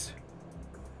honest.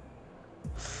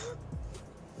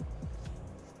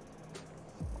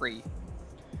 Free.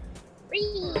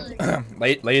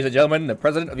 Ladies and gentlemen, the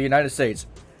President of the United States.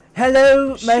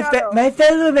 Hello, my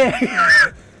fellow man.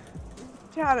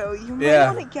 Shadow, you might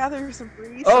Yeah. want to gather some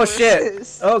resources. Oh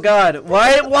shit! Oh god!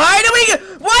 Why did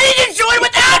you join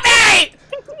without me?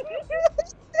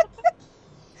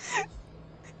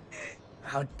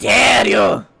 How dare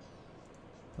you!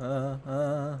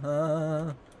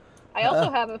 I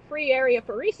also have a free area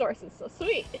for resources, so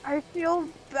sweet. I feel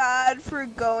bad for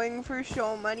going for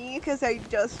show money because I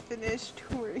just finished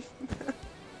touring them.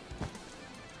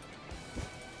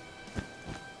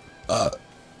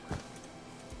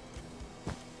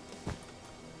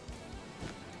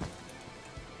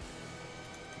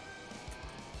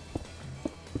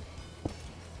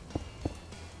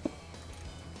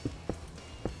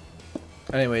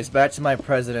 Anyways, back to my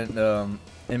president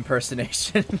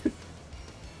impersonation.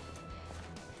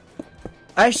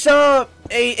 I saw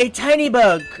a tiny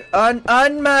bug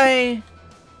on my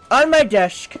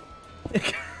desk,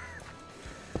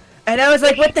 and I was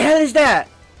like, "What the hell is that?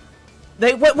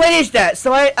 Like, what is that?"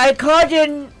 So I called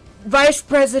in Vice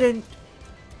President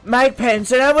Mike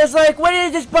Pence, and I was like, "What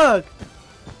is this bug?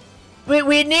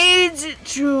 We need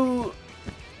to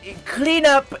clean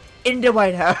up in the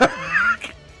White House."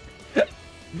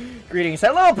 Greetings,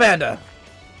 hello, Panda.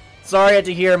 Sorry I had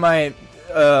to hear my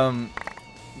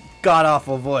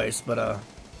god-awful voice, but,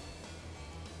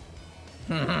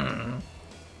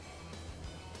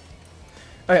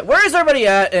 Alright, where is everybody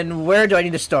at, and where do I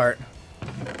need to start?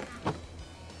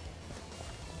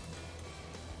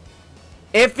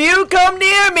 If you come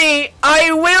near me,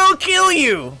 I will kill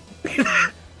you!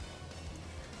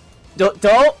 Don't do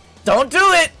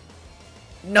it!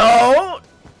 No!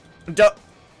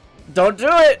 Don't do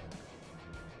it!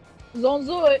 Don't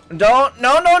do it.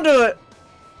 Don't do it!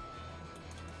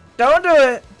 Don't do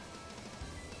it!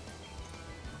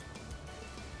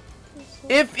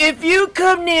 If you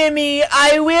come near me,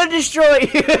 I will destroy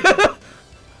you!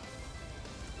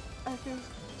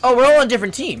 Oh, we're all on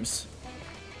different teams.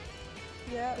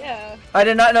 Yeah. I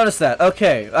did not notice that.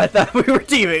 Okay, I thought we were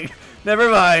teaming. Never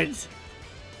mind.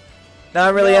 Now I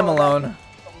really am alone.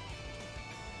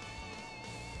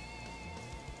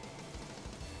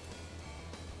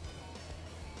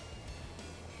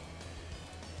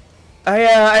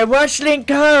 I watched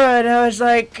Linkara and I was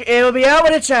like, it'll be out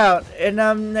when it's out. And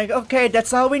I'm like, okay,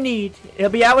 that's all we need. It'll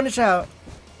be out when it's out.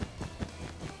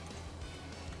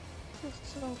 This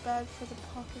is so bad for the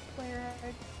pocket player.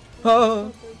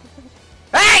 Oh.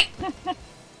 Hey!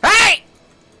 Hey!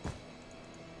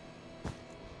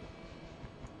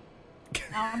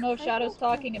 I don't know if Shadow's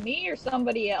talking to me or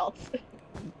somebody else.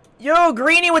 Yo,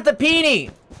 Greenie with the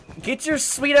peenie! Get your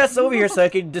sweet ass over here so I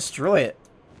can destroy it.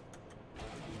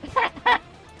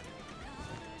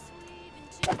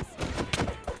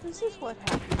 This is what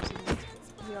happens in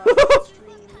the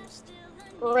streams.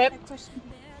 Rip. I question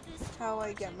how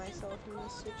I get myself in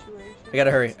this situation. I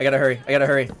gotta hurry. I gotta hurry. I gotta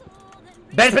hurry.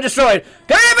 Ben's been destroyed.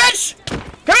 Come here, bitch!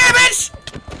 Come here, bitch!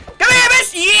 Come here,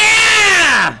 bitch!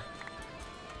 Yeah!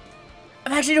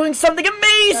 I'm actually doing something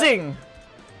amazing!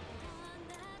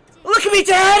 Look at me,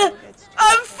 Dad!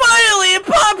 I'm finally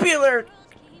popular!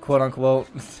 Quote unquote.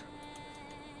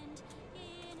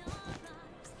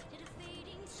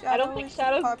 I don't think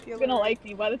Shadow's gonna like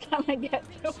me by the time I get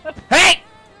to him. Hey!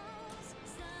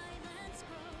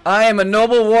 I am a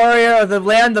noble warrior of the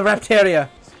land of Raptoria.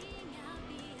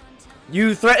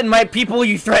 You threaten my people,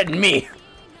 you threaten me.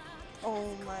 Oh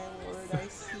my lord, I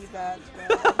see that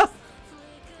bed.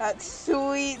 That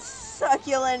sweet,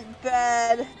 succulent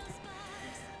bed.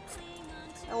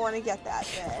 I want to get that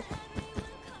bed.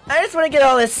 I just want to get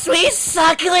all this sweet,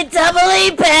 succulent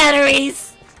AA batteries.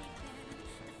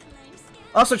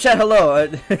 Also, chat, hello.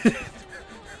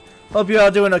 Hope you're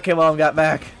all doing okay while I'm got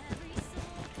back.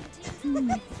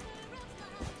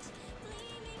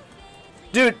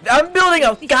 Dude, I'm building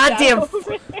a goddamn...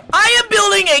 I am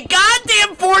building a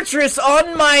goddamn fortress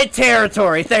on my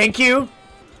territory, thank you.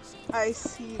 I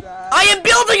see that. I am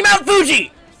building Mount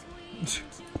Fuji!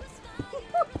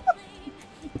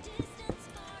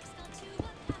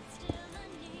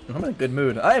 I'm in a good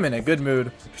mood. I am in a good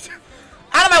mood.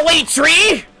 Out of my way,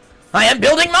 tree! I am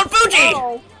building Mount Fuji!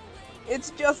 Oh,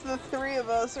 it's just the three of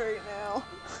us right now.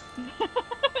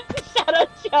 Shadow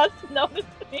just noticed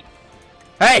me.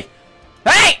 Hey!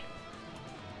 Hey!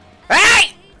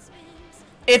 Hey!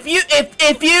 If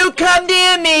you come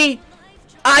near me,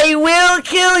 I will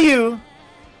kill you.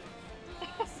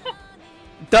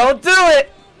 Don't do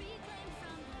it.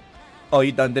 Oh,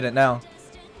 you done did it now.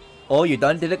 Oh, you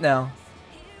done did it now.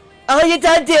 Oh, you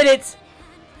done did it.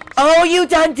 Oh, you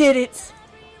done did it.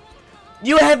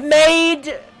 You have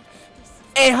made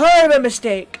a horrible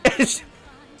mistake.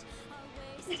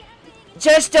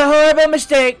 Just a horrible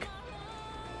mistake.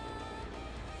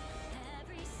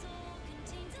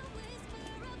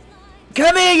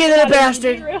 Come here, you little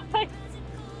bastard!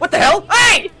 What the hell?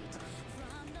 Hey!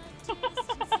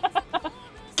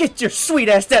 Get your sweet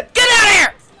ass down! Get out of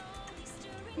here!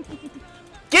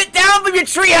 Get down from your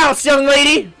treehouse, young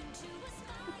lady!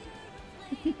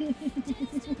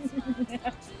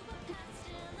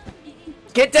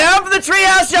 Get down from the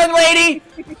treehouse, young lady!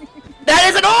 That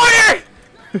is an order!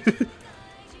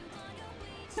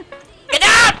 Get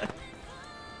down!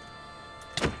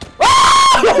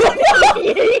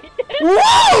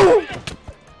 Whoa!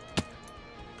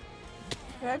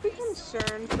 Should I be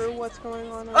concerned for what's going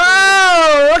on over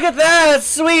Oh, look at that!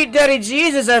 Sweet Daddy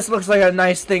Jesus, that looks like a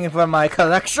nice thing for my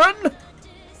collection!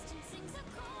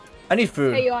 I need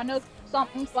food. Hey, you wanna know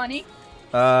something funny?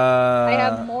 I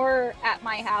have more at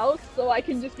my house, so I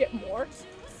can just get more.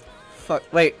 Fuck,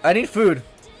 wait, I need food.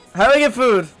 How do I get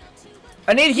food?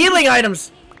 I need healing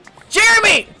items!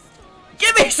 Jeremy!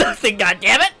 Give me something,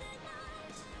 goddammit!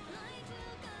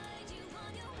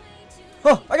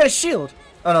 Oh, I got a shield!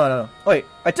 Oh, no. Wait,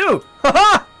 I do!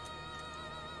 Haha!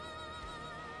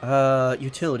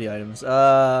 Utility items.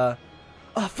 Oh,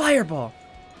 fireball!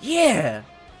 Yeah!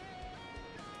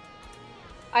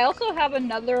 I also have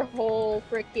another whole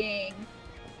freaking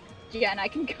gen I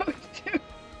can go to.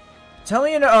 Tell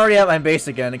me you're not already at my base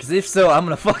again, because if so, I'm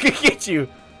gonna fucking get you.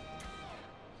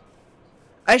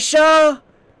 I saw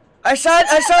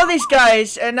these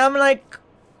guys, and I'm like,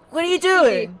 what are you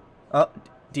doing? Oh,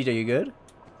 DJ, you good?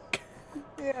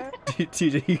 Yeah.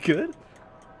 DJ, you good?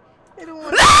 I don't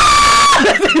want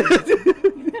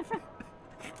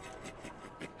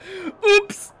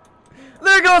Oops!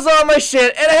 There goes all my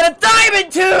shit, and I had a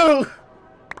diamond too!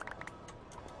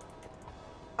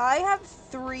 I have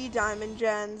 3 diamond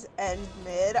gens and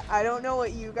mid. I don't know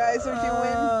what you guys are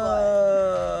doing,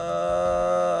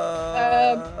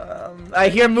 but... I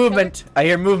hear movement. I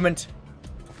hear movement.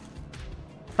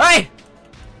 Hi!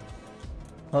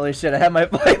 Holy shit, I have my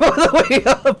volume all the way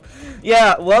up.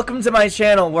 Yeah, welcome to my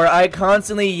channel where I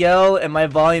constantly yell and my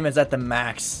volume is at the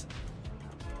max.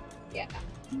 Yeah.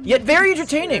 Yet very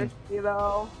entertaining. You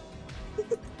know.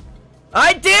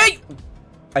 I dare you!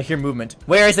 I hear movement.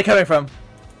 Where is it coming from?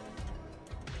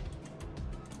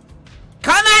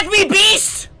 Come at me,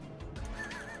 beast!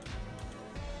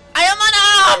 I am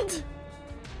unarmed!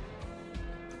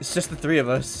 It's just the 3 of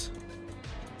us.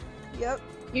 Yep.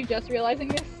 You just realizing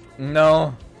this?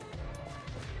 No.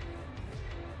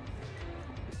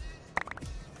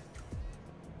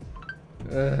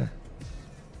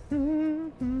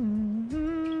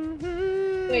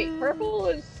 Wait, purple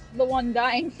is the one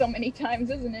dying so many times,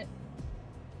 isn't it?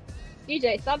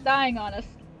 DJ, stop dying on us.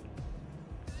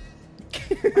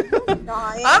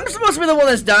 Dying. I'm supposed to be the one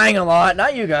that's dying a lot,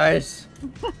 not you guys.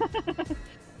 God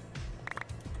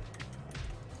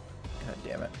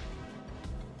damn it.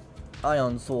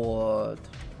 Iron sword.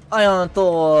 Iron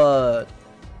sword.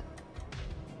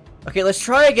 Okay, let's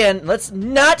try again. Let's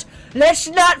not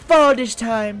fall this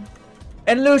time.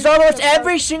 And lose almost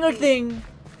every single thing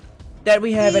that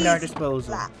we have in our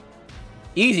disposal. Clap.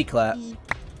 Easy clap. Easy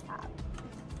clap.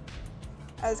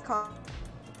 As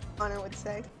Connor would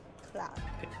say, clap.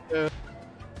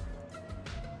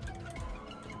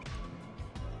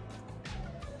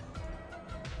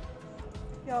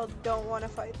 Y'all don't want to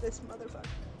fight this motherfucker.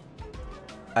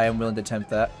 I am willing to attempt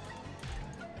that.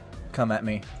 Come at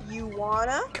me. You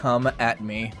wanna? Come at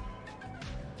me.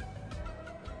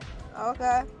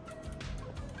 Okay.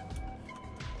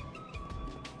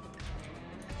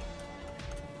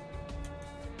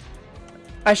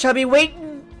 I shall be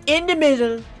waiting in the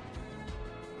middle,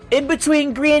 in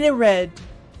between green and red,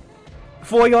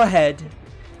 for your head.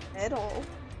 Middle.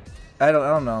 I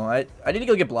don't know. I need to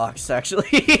go get blocks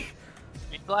actually.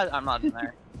 I'm glad I'm not in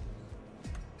there.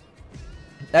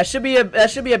 That should be a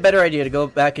better idea to go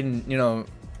back and, you know,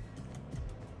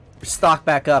 stock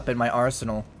back up in my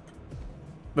arsenal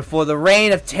before the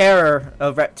reign of terror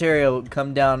of Raptor will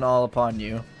come down all upon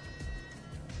you.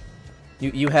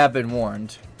 You have been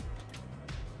warned.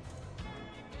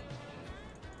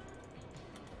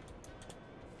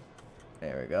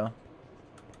 There we go.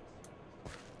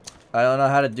 I don't know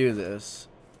how to do this.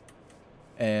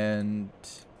 And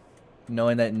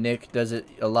knowing that Nick does it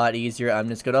a lot easier, I'm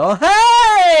just gonna, oh,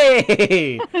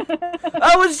 hey!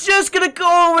 I was just gonna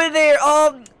go over there.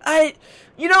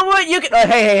 You know what? You can,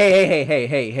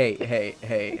 hey.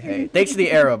 Thanks for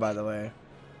the arrow, by the way.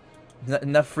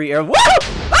 Enough free arrow. Woo!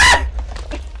 Ah!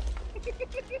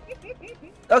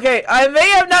 Okay, I may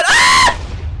have not, ah!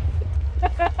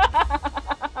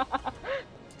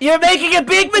 You're making a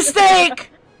big mistake!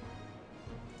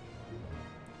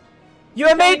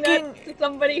 You're making to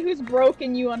somebody who's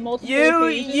broken you on multiple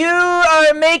occasions. You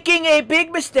are making a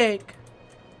big mistake.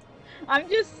 I'm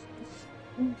just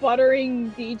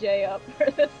buttering DJ up for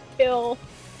this kill.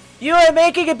 You are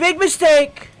making a big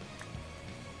mistake.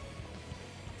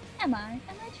 Am I?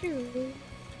 Am I true?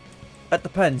 That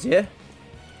depends, yeah?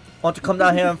 Want to come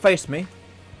down here and face me?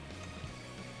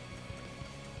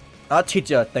 I'll teach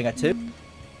you a thing or two.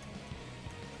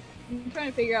 I'm trying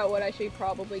to figure out what I should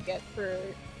probably get for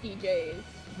DJs.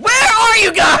 Where are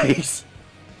you guys?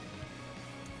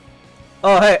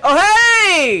 Oh hey,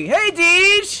 hey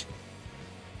Deej!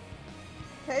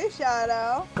 Hey,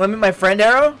 Shadow. Let me meet my friend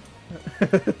Arrow.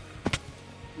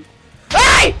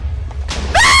 Hey!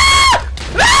 Ah!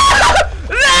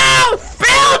 No!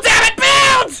 Build, damn it,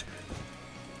 build!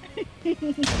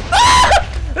 Ah!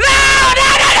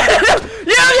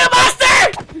 No! You monster!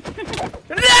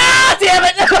 No, damn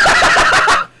it!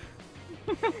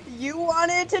 You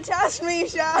wanted to test me,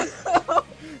 Shadow.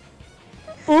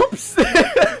 Oops!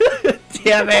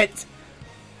 Damn it!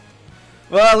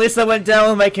 Well, at least I went down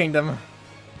with my kingdom.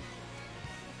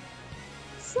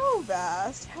 So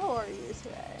vast. How are you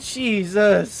today?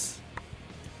 Jesus.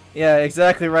 Yeah,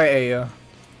 exactly right, Ayo.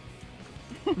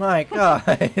 My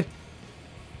God.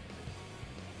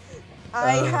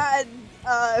 I had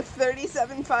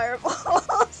 37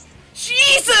 fireballs.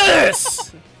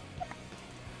 Jesus!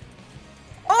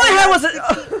 All I had was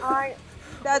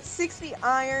That's 60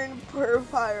 iron per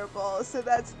fireball, so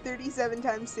that's 37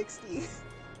 times 60.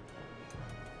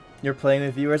 You're playing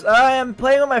with viewers? I am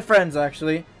playing with my friends,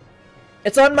 actually.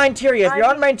 It's on Mineteria. If you're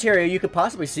on Mineteria, you could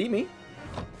possibly see me.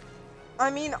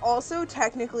 I mean, also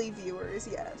technically viewers,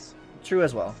 yes. True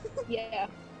as well. Yeah.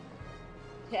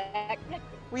 Technically.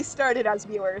 We started as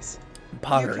viewers.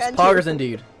 Poggers. can Poggers too.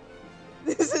 indeed.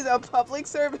 This is a public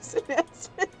service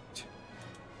announcement.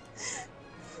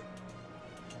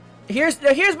 Here's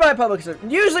my public service.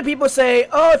 Usually people say,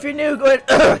 oh, if you're new, go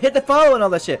ahead, hit the follow and all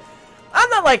that shit. I'm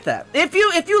not like that. If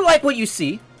you like what you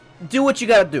see, do what you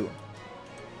gotta do.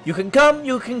 You can come,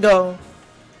 you can go.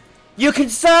 You can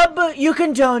sub, you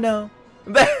can dono.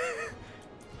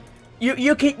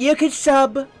 you can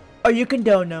sub or you can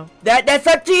dono. That's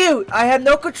up to you. I have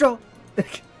no control.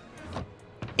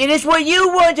 It is what you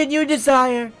want and you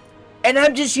desire, and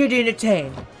I'm just here to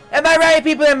entertain. Am I right,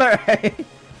 people? Am I right?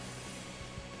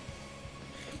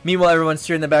 Meanwhile, everyone's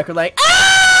cheering in the background like,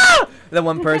 ah! Then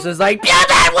one person's like, build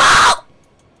that wall!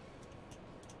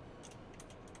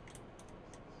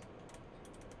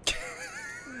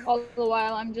 All the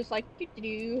while, I'm just like,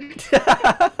 doo-doo-doo.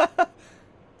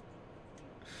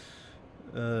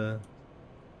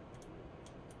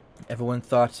 Everyone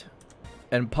thought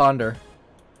and ponder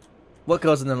what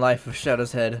goes in the life of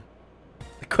Shadow's head.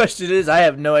 The question is, I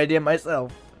have no idea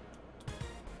myself.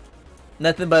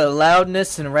 Nothing but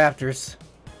loudness and raptors.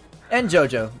 And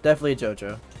JoJo. Definitely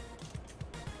JoJo.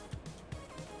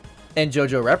 And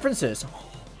JoJo references.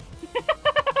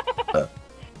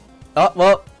 Oh,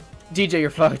 well, DJ, you're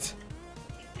fucked.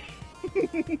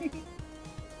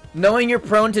 Knowing you're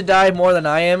prone to die more than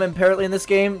I am, apparently, in this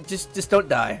game, just don't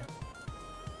die.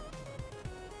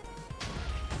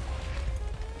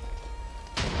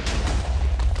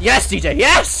 Yes, DJ,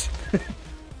 yes!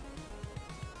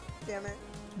 Damn it.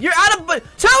 You're out of...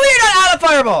 Tell me you're not out of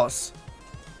fireballs!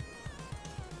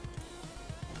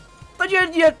 But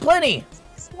you had plenty.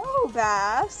 So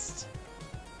fast.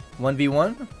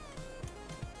 1v1?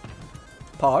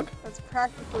 Pog? That's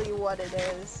practically what it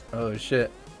is. Oh,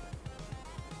 shit.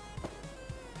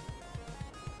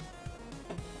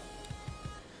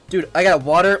 Dude, I got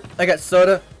water, I got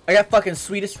soda, I got fucking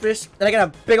Swedish fish, and I got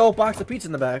a big old box of pizza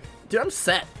in the back. Dude, I'm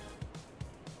set.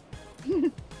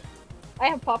 I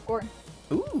have popcorn.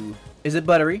 Ooh. Is it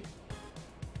buttery?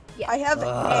 Yeah. I have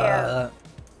air.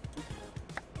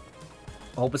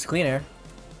 I hope it's clean air.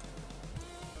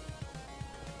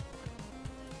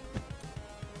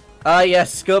 Ah,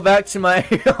 yes, go back to my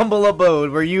humble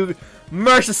abode where you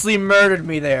mercilessly murdered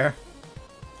me there.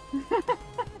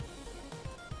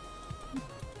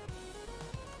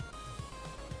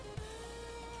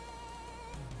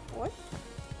 What?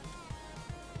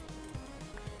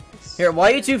 Here,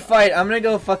 while you two fight, I'm gonna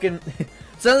go fucking...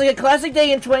 Sounds like a classic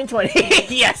day in 2020.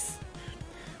 Yes!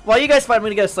 While you guys fight, I'm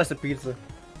gonna get a slice of pizza.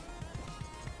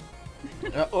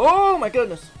 Oh my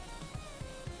goodness!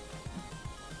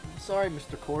 Sorry,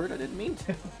 Mr. Cord, I didn't mean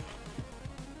to.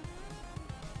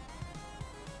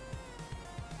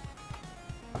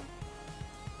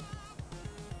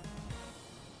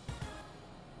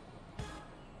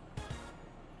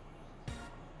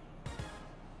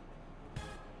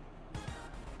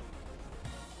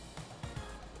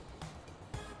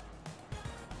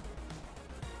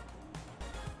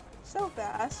 So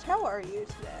fast. How are you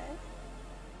today?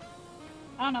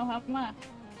 I don't know, how am I?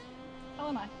 How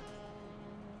am I?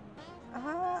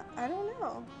 I don't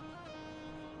know.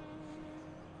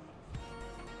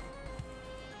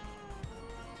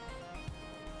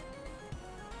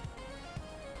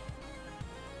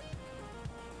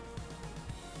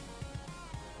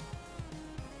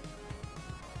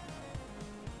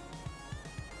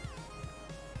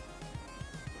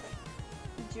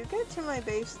 Did you get to my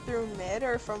base through mid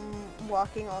or from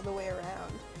walking all the way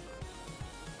around?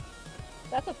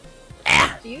 That's a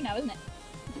to you now, isn't it?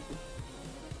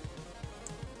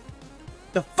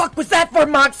 The fuck was that for,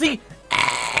 Moxie?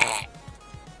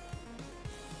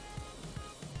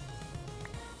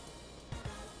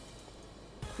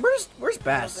 Where's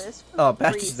Bass? Oh,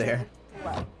 Bass is there.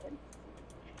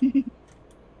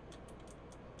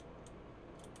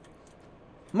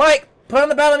 Mike, put on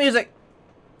the battle music.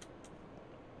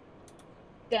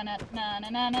 Na na na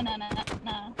na na na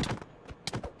na.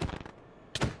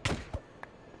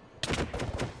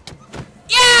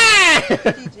 Yeah!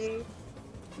 GG.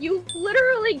 You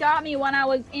literally got me when I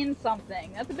was in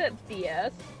something. That's a bit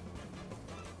BS.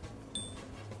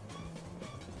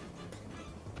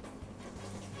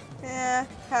 Yeah,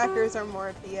 hackers are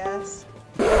more BS.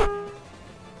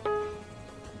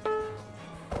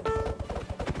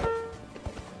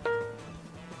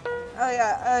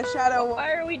 yeah, Shadow.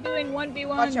 Why are we doing 1v1?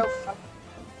 Watch out.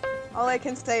 All I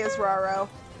can say is Raro.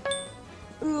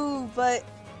 Ooh, but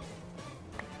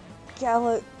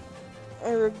Gulx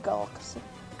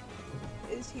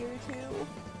is here too.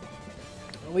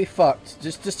 We fucked.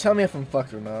 Just tell me if I'm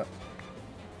fucked or not.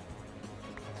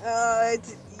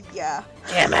 Yeah.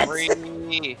 Damn it!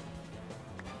 Free.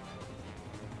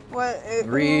 What?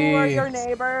 Who are your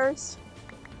neighbors?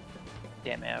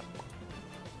 Damn it.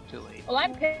 Too late. Well,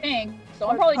 I'm pink, so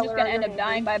I'm What probably just color gonna are end your up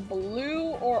dying by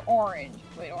blue or orange.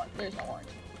 Wait, orange. There's no orange.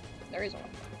 There is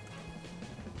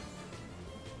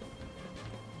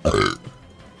orange.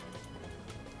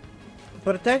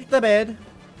 Protect the bed.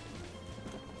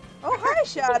 Oh, hi,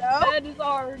 Shadow. Bed is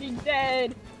already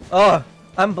dead. Oh,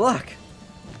 I'm black.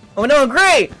 Oh no, I'm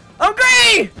gray! I'm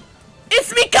gray!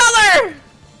 It's me color!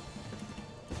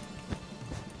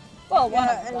 Well, one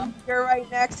Yeah, of and them. you're right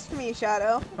next to me,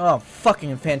 Shadow. Oh,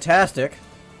 fucking fantastic.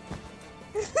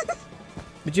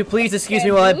 Would you please excuse Okay,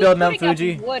 me while I who's build Mount putting up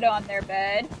Fuji? wood on their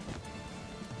bed.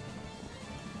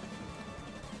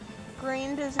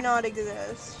 Green does not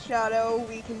exist. Shadow,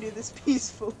 we can do this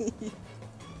peacefully.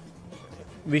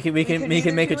 We can could make either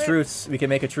a do it- truce. We can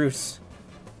make a truce.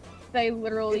 They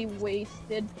literally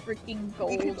wasted freaking You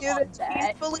gold could do on this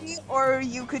that. peacefully, or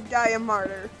you could die a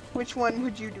martyr. Which one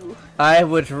would you do? I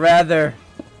would rather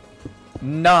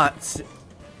not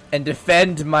and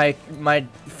defend my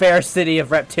fair city of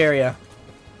Raptaria.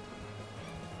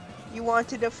 You want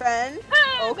to defend?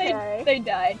 Ah, Okay. They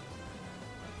died.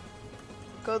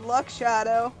 Good luck,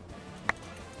 Shadow.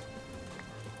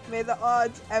 May the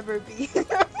odds ever be.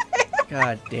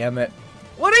 God damn it.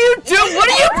 What are you doing? What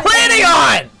are you planning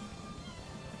on?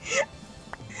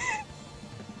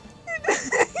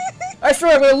 I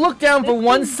swear I'm gonna look down for This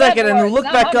 1 is second Bed and Wars, look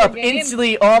not back Hunger up. Games.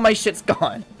 Instantly, all my shit's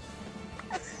gone.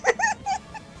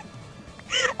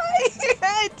 I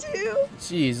had to.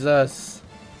 Jesus.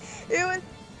 It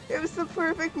was the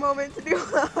perfect moment to do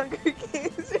a Hunger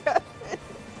Games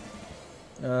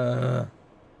reference.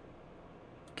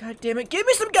 God damn it. Give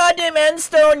me some goddamn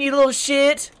endstone, you little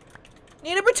shit.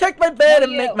 Need to protect my bed No,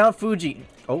 and you. make Mount Fuji.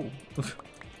 Oh.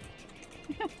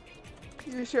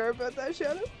 You sure about that,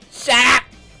 Shadow? Shut up!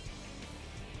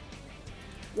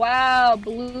 Wow,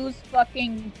 Blue's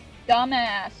fucking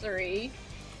dumbassery.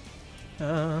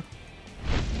 What?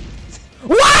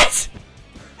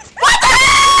 What the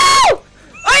hell?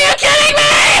 Are you kidding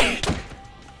me?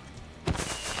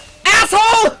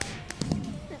 Asshole!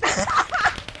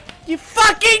 You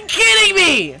fucking kidding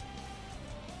me?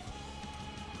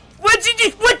 What did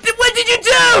you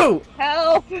do?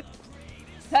 Help!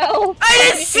 Help! I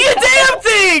didn't see a damn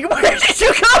thing! Where did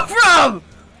you come from?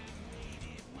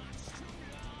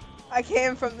 I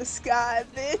came from the sky,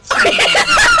 bitch.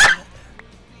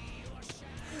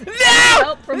 No!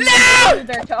 Help from No! Blue,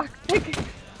 they're toxic.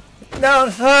 No!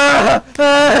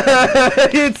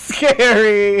 It's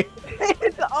scary!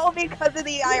 It's all because of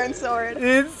the iron sword.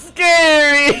 It's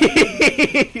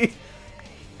scary!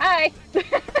 Hi!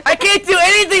 I can't do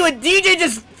anything with DJ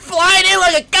just flying in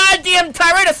like a goddamn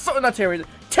tyrannosaurus. Not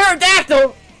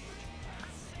pterodactyl!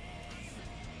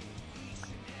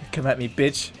 Come at me,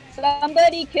 bitch.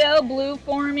 Somebody kill Blue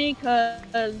for me,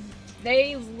 cause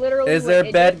they literally Is were their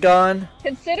bed idiots. gone?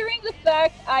 Considering the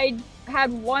fact I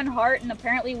had 1 heart and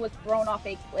apparently was thrown off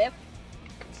a cliff,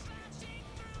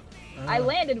 I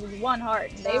landed with 1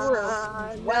 heart and they were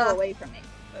well nah. away from me.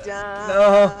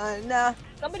 Donna,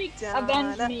 Somebody Donna,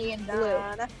 avenge me in blue.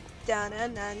 Donna, Donna,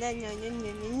 na, na, na, na, na,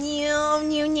 na, meow,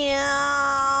 meow,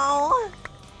 meow.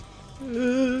 I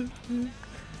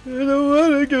don't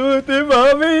want to go with them,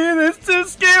 mommy. It's too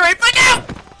scary. But no!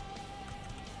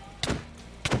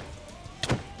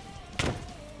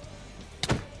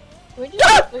 Would you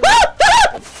just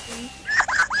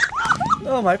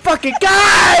Oh my fucking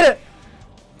god!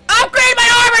 Upgrade my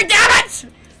armor, damn it!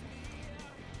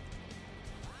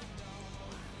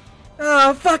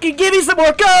 Oh, fucking give me some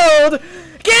more gold!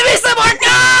 Give me some more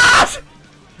gold!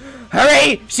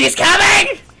 Hurry! She's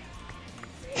coming!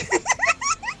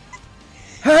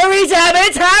 Hurry, damn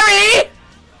it! Hurry!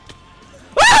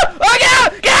 Woo! Oh no!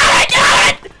 Got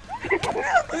it!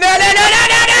 No, no, no, no,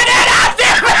 no, no, no, no!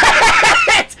 Damn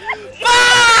it!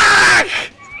 Fuck!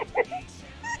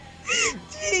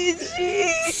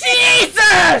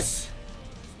 Jesus!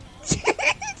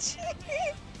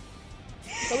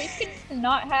 So we can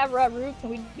not have Red Roof, can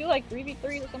we do like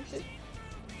 3v3 or some shit?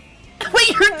 Wait,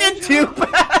 you're dead too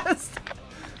fast!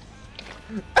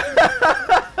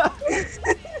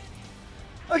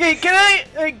 Okay, can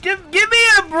I give me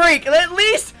a break? At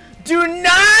least do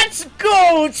not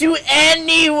go to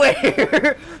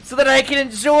anywhere so that I can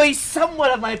enjoy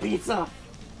somewhat of my pizza.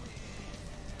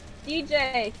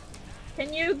 DJ,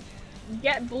 can you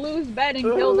get Blue's bed and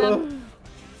kill them?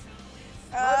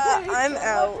 I'm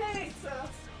out.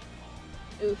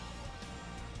 Oof.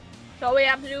 So all we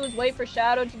have to do is wait for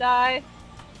Shadow to die.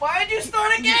 Why did you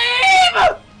start a game?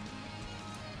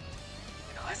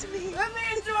 It wasn't me. Let me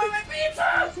enjoy my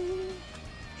pizza!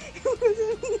 It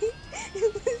wasn't me.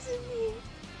 It wasn't me.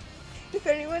 If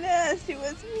anyone asked, it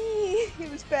was me.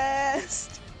 It was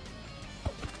fast.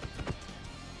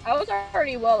 I was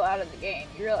already well out of the game.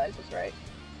 You realize this, right?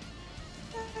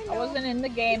 I wasn't in the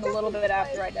game a little bit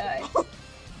after I died.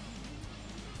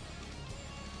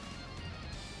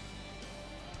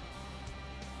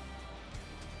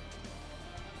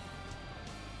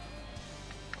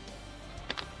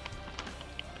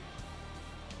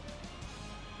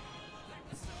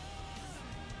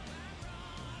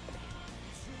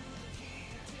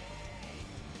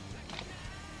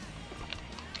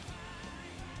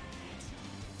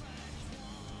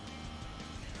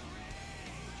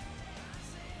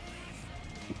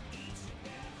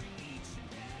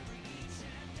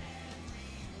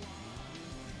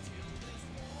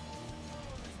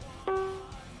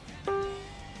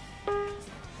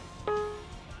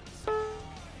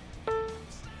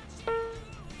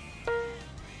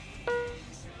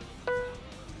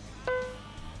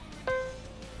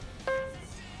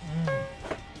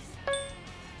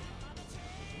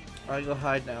 I go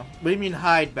hide now. What do you mean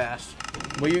hide, Bass?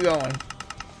 Where you going?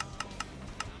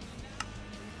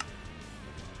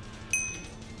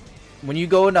 When you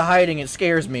go into hiding, it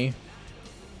scares me.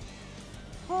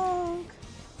 Honk.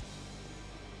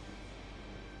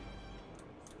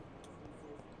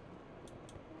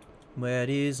 Where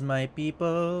is my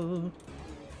people?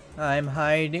 I'm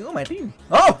hiding. Oh, my team.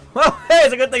 Oh! Well, hey,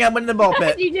 it's a good thing I'm in the ball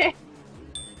pit. DJ.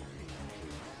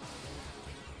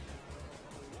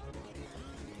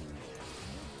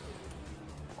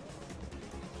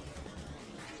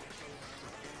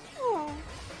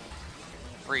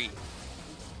 Free.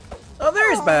 Oh,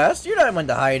 there's Bass. You're not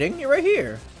into hiding. You're right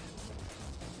here.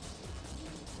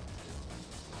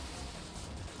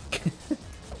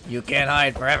 You can't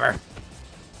hide forever.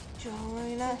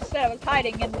 Join us. Instead, I was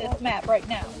hiding in this map right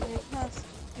now. Join us.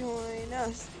 Join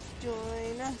us.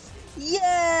 Join us. Yay!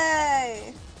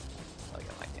 I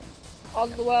got my game. All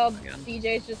the while,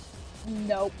 DJ's just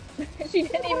nope. She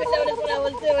didn't even notice what I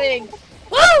was doing.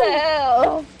 What the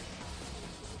hell?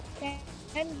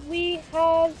 Can we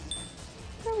have?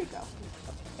 There we go.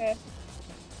 Okay.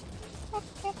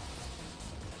 Okay.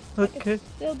 Okay.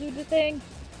 Still do the thing.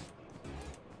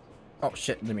 Oh,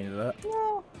 shit. Didn't mean to do that.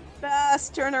 No.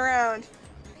 Bast, turn around.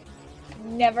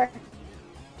 Never.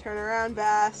 Turn around,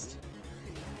 Bast.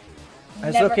 I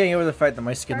still Never. can't get over the fact that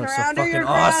my skin Turn looks so around or fucking you're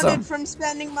awesome. grounded from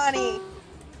spending money.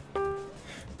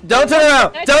 Don't turn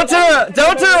around! Don't turn around!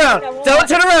 Don't turn around! Don't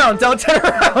turn around! Don't turn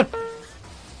around!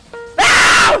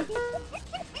 Ah!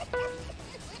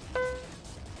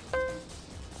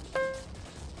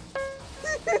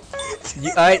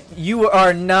 You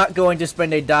are not going to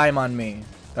spend a dime on me.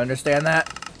 Understand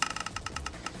that?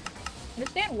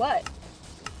 Understand what?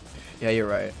 Yeah, you're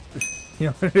right. You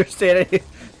don't understand it.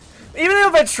 Even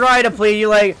if I try to plead, you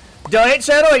like, donate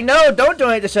Shadow? Like, no, don't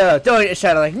donate to Shadow. Donate to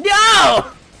Shadow. Like,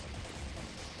 no!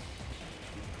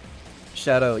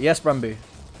 Shadow. Yes, Brumby.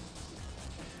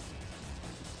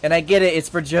 And I get it, it's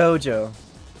for JoJo.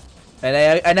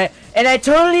 And I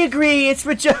totally agree, it's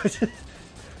for JoJo.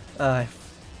 I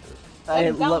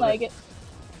Doesn't sound love like it. it.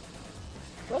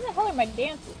 What the hell are my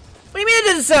dances? What do you mean it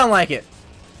doesn't sound like it?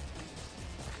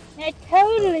 I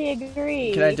totally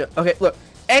agree. Can I do? Okay, look.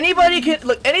 Anybody can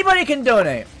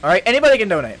donate. All right, anybody can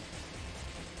donate.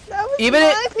 That was Even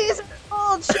my piece of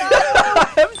gold, Shadow.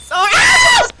 I'm sorry.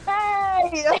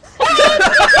 Hey!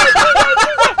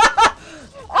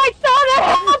 I saw that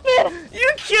happen! You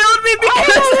killed me because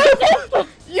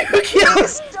you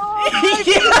killed.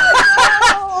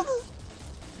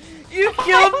 You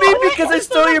killed me because I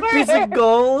stole your piece of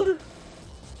gold.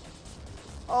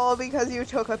 All because you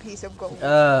took a piece of gold.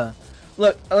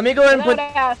 Look. Let me go ahead and put.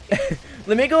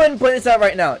 Let me go ahead and put this out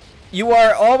right now. You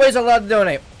are always allowed to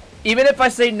donate, even if I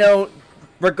say no.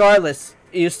 Regardless,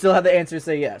 you still have the answer to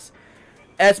say yes.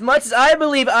 As much as I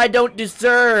believe I don't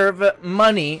deserve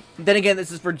money, then again,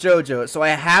 this is for JoJo, so I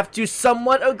have to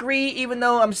somewhat agree, even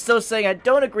though I'm still saying I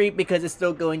don't agree because it's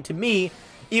still going to me,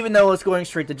 even though it's going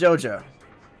straight to JoJo.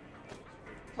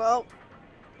 Well,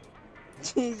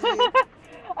 Jesus.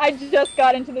 I just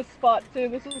got into this spot too.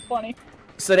 This is funny.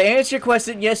 So to answer your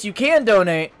question, yes, you can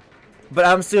donate, but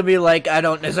I'm still be like, I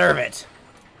don't deserve it.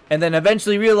 And then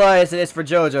eventually realize that it's for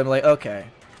JoJo. I'm like, okay.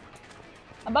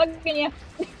 I'm bugging you.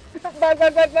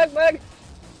 Bug.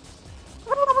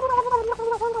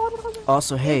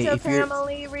 Also, hey, it's a if you're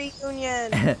family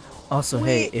reunion. also,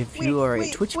 hey, if you are a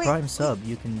wait, Twitch wait, Prime wait. sub,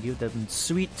 you can give them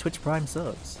sweet Twitch Prime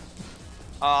subs.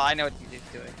 Oh, I know what DJ's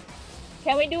doing.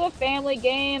 Can we do a family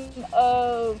game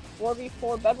of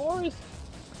 4v4 Bed Wars?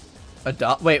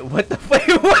 Wait, what the? Wait!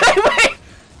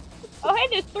 Oh, hey,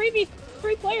 there's 3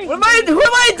 players. Who am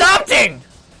I adopting?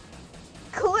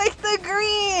 Click the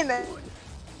green.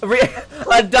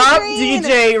 Adopt green.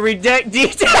 DJ, reject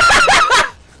DJ.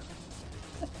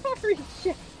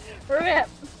 Rip.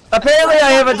 Apparently,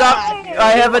 I have adopted. You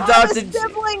have a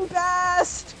sibling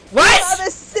bast. What? You have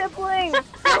a sibling.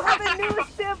 You have a new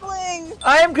sibling.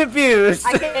 I am confused.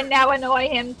 I can now annoy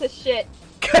him to shit.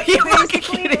 Are you fucking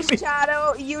Basically, kidding me?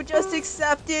 Shadow, you just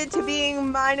accepted to being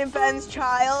mine and Ben's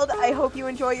child. I hope you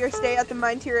enjoy your stay at the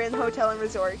Minetirian Hotel and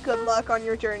Resort. Good luck on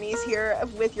your journeys here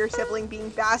with your sibling being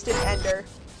Bastard Ender.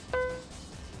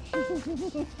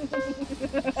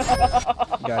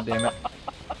 God damn it.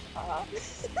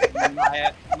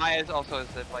 Maya is also a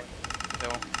sibling, so.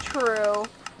 True.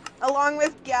 Along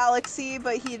with Galaxy,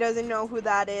 but he doesn't know who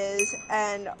that is.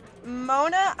 And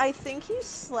Mona, I think he's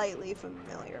slightly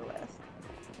familiar with.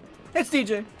 It's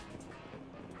DJ.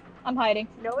 I'm hiding.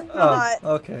 No, it's Oh, not.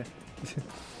 okay.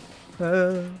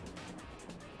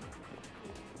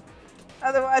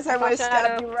 Otherwise, I would have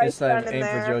stabbed you right This time, down in aim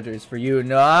there. for JoJo is for you.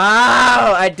 No,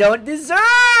 I don't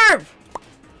deserve.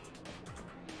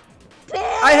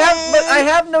 I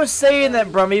have no say in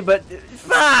that, Brummy. But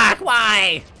fuck,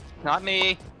 why? Not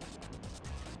me.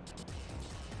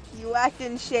 You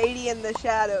acting shady in the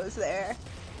shadows there.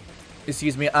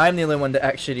 Excuse me, I'm the only one to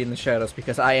act shitty in the shadows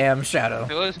because I am Shadow. If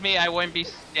it was me, I wouldn't be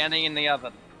standing in the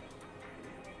oven.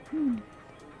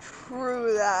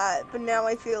 True that, but now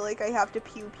I feel like I have to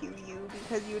pew pew you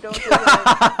because you don't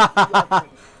deserve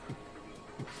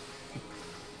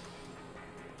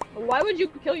Why would you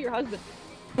kill your husband?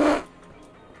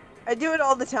 I do it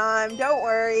all the time. Don't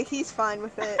worry, he's fine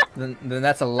with it. Then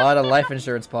that's a lot of life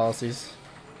insurance policies.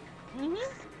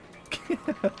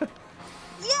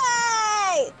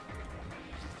 Yay!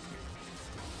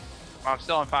 I'm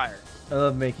still on fire. I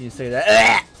love making you say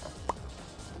that.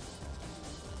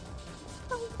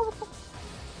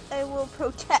 I will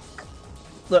protect.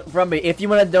 Look, Brumby, if you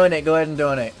want to donate, go ahead and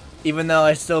donate. Even though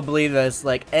I still believe that it's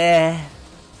like, I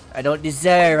don't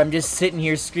deserve. I'm just sitting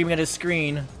here screaming at a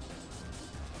screen.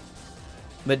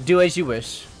 But do as you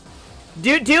wish.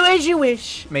 Do as you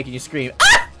wish. Making you scream.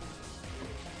 Ah!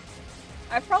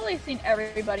 I've probably seen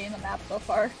everybody in the map so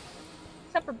far.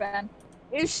 Except for Ben.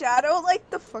 Is Shadow like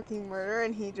the fucking murderer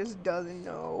and he just doesn't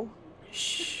know?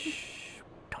 Shh.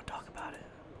 Don't talk about it.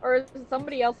 Or is it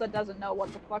somebody else that doesn't know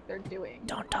what the fuck they're doing?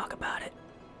 Don't talk about it.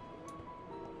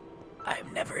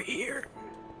 I'm never here.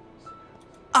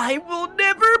 I will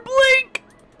never blink.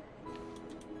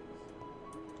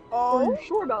 Are Oh? you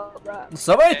sure about that?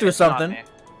 Somebody threw It's not something. me.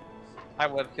 I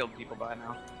would have killed people by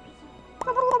now.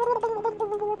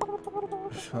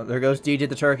 Oh, there goes DJ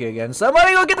the turkey again.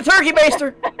 Somebody go get the turkey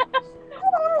baster!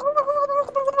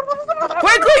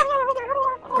 Quickly!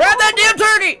 Grab that damn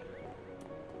turkey!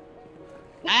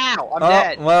 Ow! I'm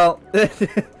dead. Well.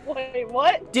 Wait,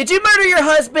 what? Did you murder your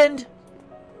husband?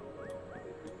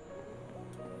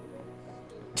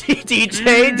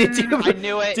 DJ, did you? I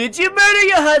knew it. Did you murder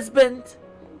your husband?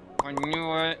 I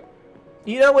knew it.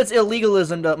 You know it's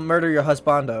illegalism to murder your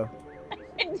husbando.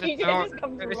 DJ just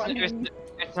comes running.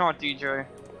 It's not DJ.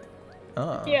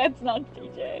 Oh. Yeah, it's not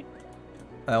DJ.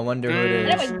 I wonder who it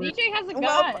is. Anyways, DJ has a gun.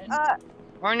 Well,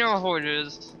 I know who it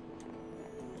is.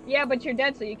 Yeah, but you're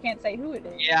dead, so you can't say who it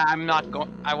is. Yeah, I'm not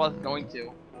going. I wasn't going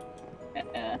to.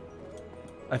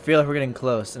 I feel like we're getting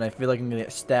close, and I feel like I'm gonna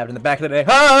get stabbed in the back of the neck.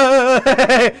 Oh,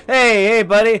 hey,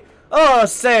 buddy. Oh,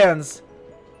 Sans.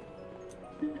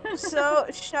 so,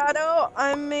 Shadow,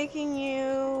 I'm making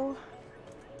you...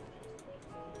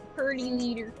 Party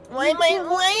leader. Why am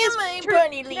I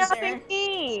party leader? Kidnapping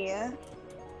me.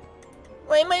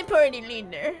 Why am I party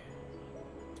leader?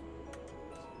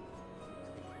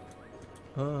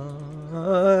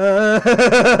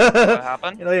 What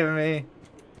happened? You're leaving me.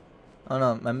 Oh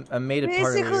no, I made it part of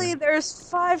Basically, it. there's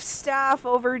 5 staff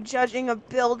over judging a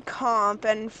build comp,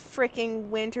 and fricking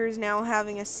Winter's now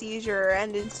having a seizure,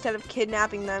 and instead of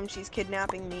kidnapping them, she's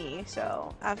kidnapping me.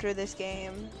 So, after this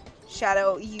game,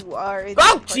 Shadow, you are the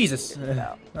Oh, party Jesus!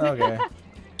 leader, Okay. so.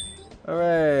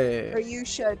 Or Alright. you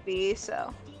should be,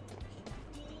 so.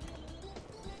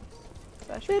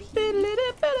 Slash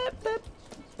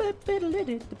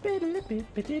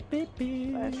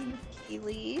key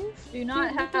leave. Do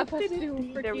not have us do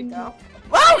freaking. There we go.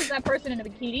 Is that person in a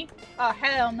bikini? Oh,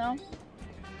 hell no.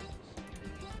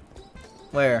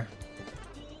 Where?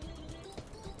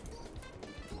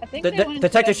 think they wanted to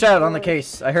Detective get Shadow on the more.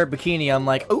 case. I heard bikini. I'm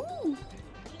like, ooh.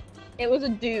 It was a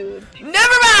dude.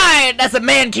 Never mind. That's a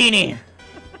mankini.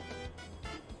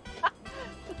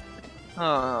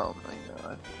 Oh my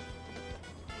god.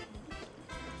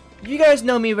 You guys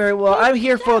know me very well. I'm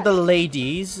here for the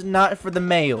ladies, not for the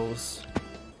males.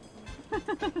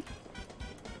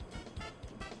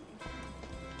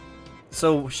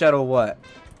 So, Shadow, what?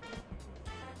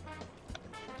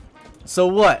 So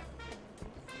what?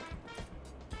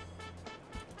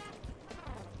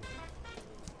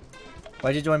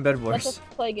 Why'd you join Bed Let's Wars? just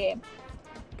play a game.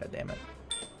 God damn it.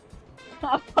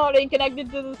 I'm already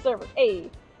connected to the server. Hey.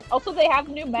 Also, they have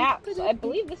new maps. I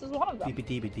believe this is one of them. Beep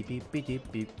beep beep beep beep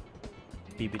beep beep beep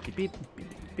beep beep beep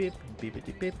beep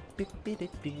beep beep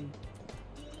beep beep.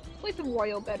 Play some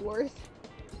Royal Bed Wars.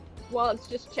 While it's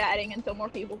just chatting until more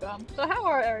people come. So how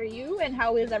are you and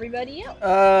how is everybody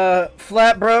else?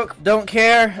 Flat broke, don't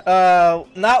care.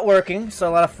 Not working, so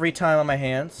a lot of free time on my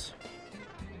hands.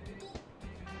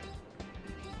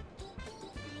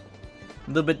 A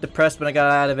little bit depressed when I got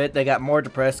out of it. They got more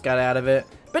depressed, got out of it.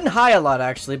 Been high a lot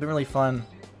actually, been really fun.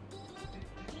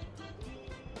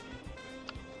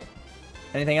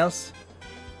 Anything else?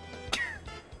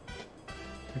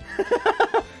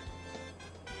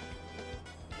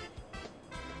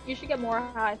 You should get more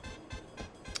high.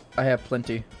 I have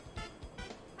plenty.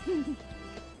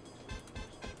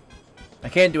 I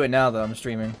can't do it now though, I'm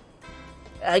streaming.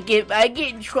 I get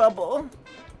in trouble.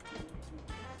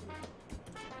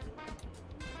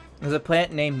 There's a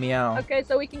plant named Meow. Okay,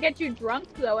 so we can get you drunk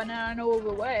though and I know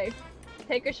the way.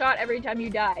 Take a shot every time you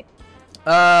die.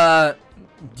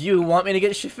 Do you want me to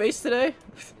get shit-faced today?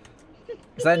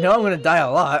 Cause I know I'm gonna die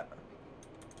a lot.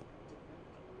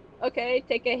 Okay,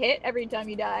 take a hit every time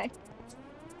you die.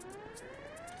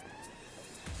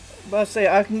 But I say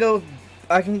I can go.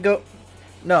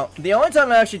 No, the only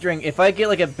time I actually drink if I get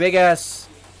like a big ass.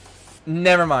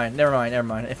 Never mind.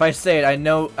 If I say it, I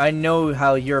know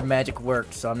how your magic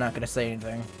works, so I'm not gonna say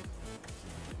anything.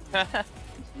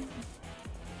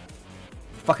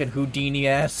 Fucking Houdini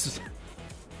ass.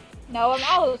 No, I'm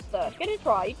Alistair. Get it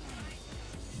right.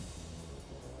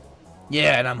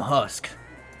 Yeah, and I'm Husk.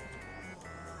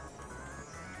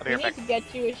 I'll be We right need back. to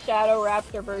get you a Shadow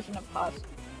Raptor version of Husk.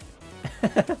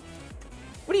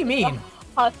 What do you mean?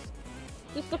 Husk.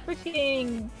 Just a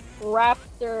freaking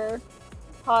Raptor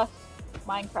Husk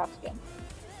Minecraft skin.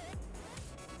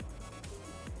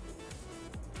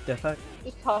 The fuck?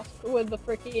 Just Husk with the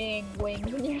freaking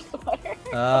wings in your sweater.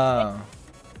 Oh.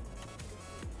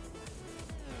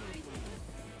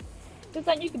 Because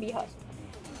then you can be Husk.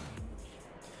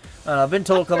 I've been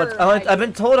told a couple. That's your I've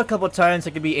been told a couple times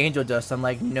it could be angel dust. I'm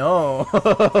like, no.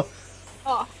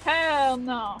 Oh, hell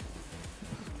no.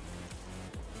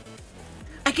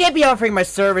 I can't be offering my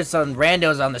service on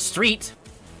randos on the street.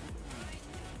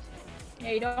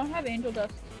 Yeah, you don't have Angel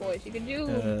Dust's voice. You can do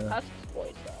Husk's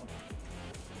voice, though.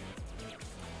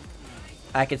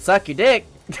 I can suck your dick.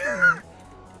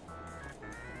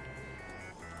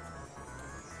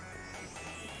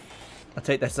 I'll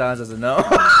take that silence as a no.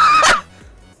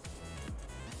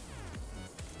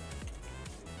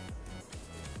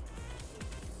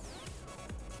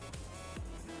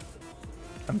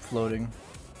 I'm floating.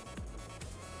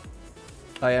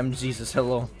 I am Jesus,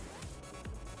 hello.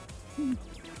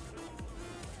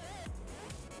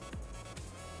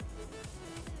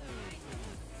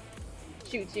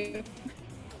 Shoots you.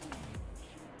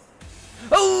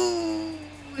 Oh!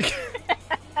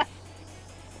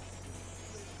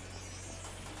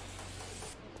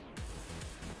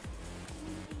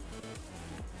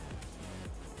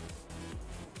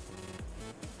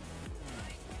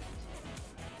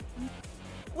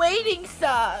 Waiting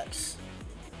sucks.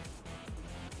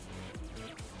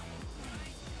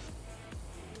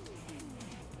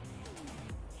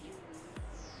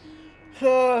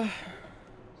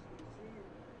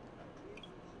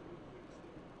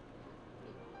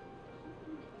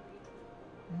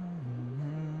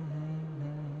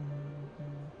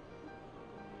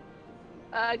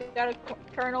 I got a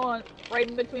kernel right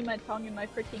in between my tongue and my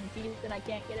freaking teeth, and I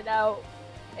can't get it out.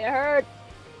 It hurts.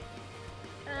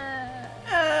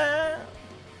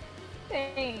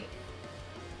 Pain.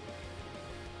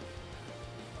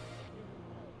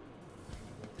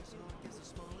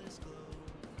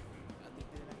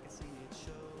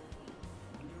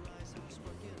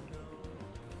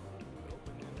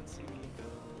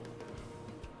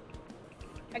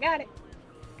 I got it.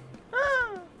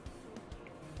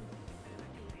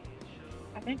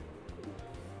 I think.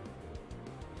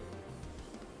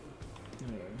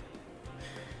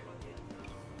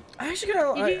 I actually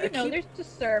gotta. Did you know there's a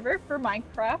server for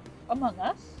Minecraft Among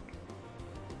Us?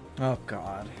 Oh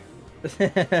God.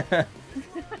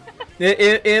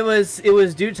 it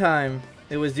was due time.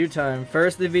 It was due time.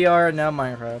 First the VR, now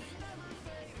Minecraft.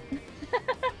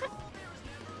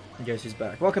 I guess she's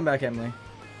back. Welcome back, Emily.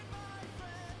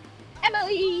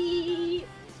 Emily!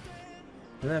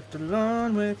 Left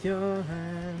alone with your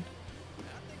hand.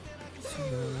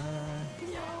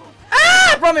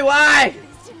 Ah! Brummy, why?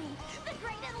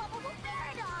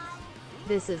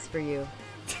 This is for you.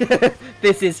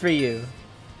 This is for you.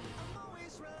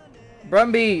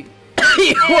 Brumby!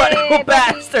 You wonderful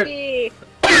bastard!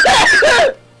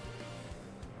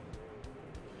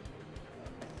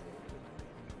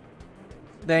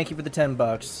 Thank you for the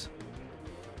 $10.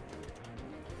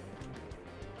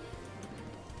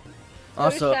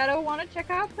 Also, Shadow want to check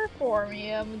out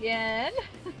Performium again.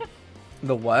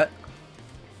 the what?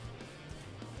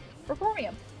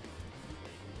 Performium.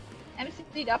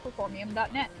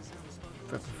 mcd.performium.net.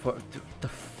 The fuck?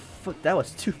 That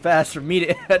was too fast for me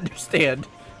to understand.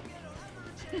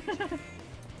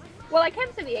 Well, I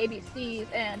can say the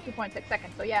ABCs in 2.6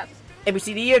 seconds, so yes. A B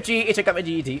C D E F G H I got my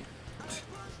G E T.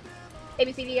 A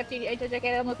B C D F G H I J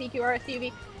K L M N O P Q R S T U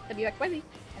V W X Y Z,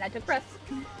 and I took press.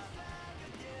 You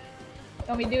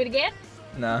want me to do it again?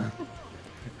 Nah.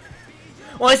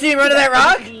 Want to see me run to that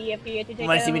rock?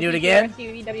 Want to see me do it again?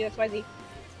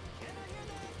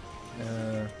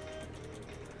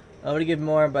 I would give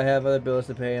more, but I have other bills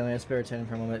to pay and I have spare 10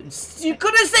 per moment. You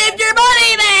could have saved your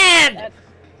money then!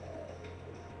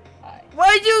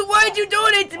 Why'd you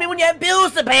donate to me when you have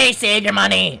bills to pay? Save your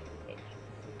money!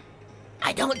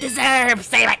 I don't deserve,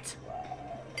 save it!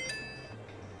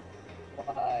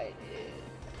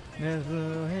 There's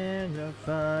blue in your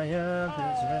fire,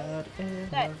 there's red in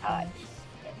your fire.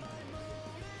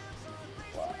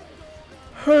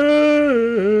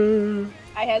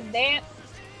 I has danced.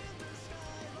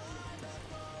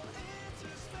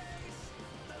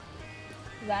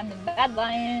 I'm in Bad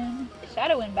Lion.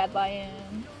 Shadow in Bad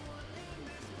Lion.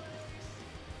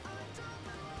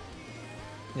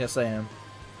 Yes, I am.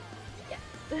 Yes.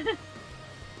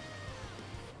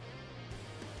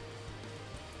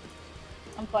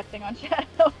 I'm flexing on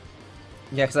Shadow.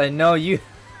 Yeah, cause I know you.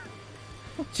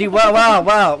 Gee, wow!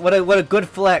 What a good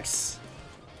flex.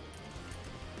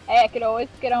 Hey, I could always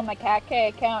get on my Cat K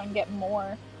account and get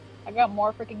more. I got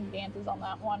more freaking dances on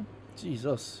that one.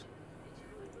 Jesus.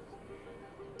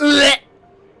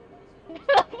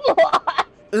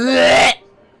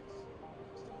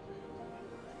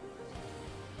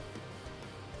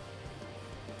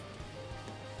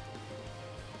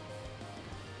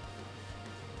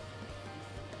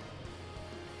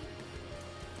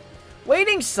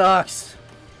 Waiting sucks.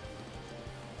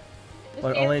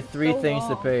 But only 3 things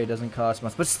to pay. It doesn't cost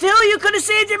much. But still, you could have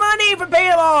saved your money for paying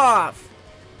them off.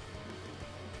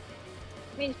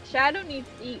 I mean, Shadow needs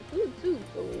to eat food too,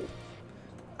 so...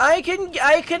 I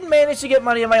can manage to get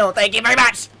money on my own. Thank you very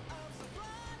much.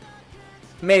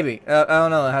 Maybe. I don't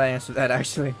know how to answer that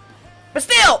actually. But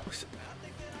still.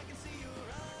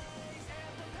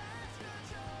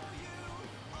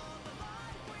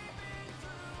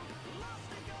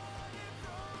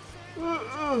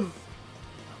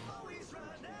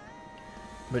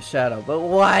 But Shadow. But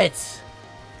what?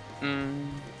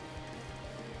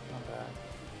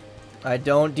 I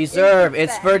don't deserve.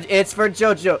 It's for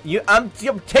JoJo. I'm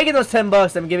taking those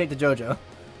 $10. I'm giving it to JoJo.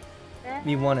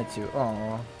 You wanted to.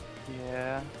 Aww.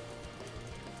 Yeah.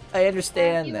 I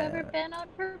understand that. Have you ever been on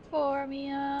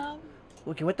Performium?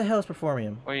 Okay, what the hell is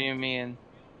Performium? What do you mean?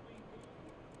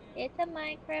 It's a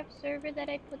Minecraft server that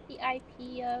I put the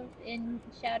IP of in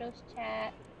Shadow's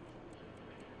chat.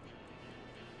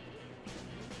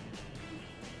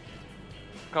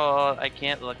 God, I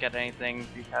can't look at anything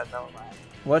because I will laugh.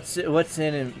 What's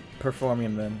in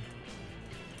Performium then?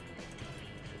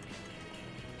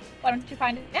 Why don't you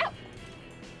find it out?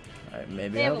 Alright,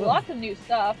 maybe They I have will. lots of new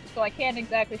stuff, so I can't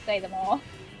exactly say them all.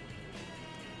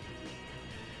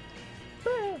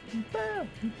 I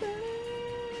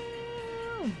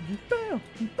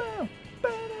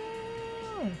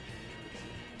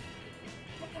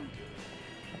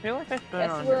feel like I've been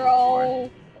Yes, on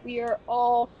we are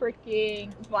all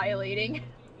freaking violating.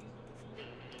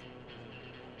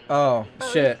 Oh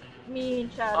shit. Me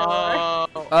and Shadow. Oh,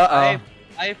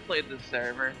 I've played this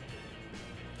server.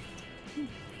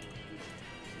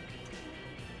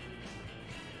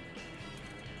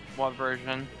 What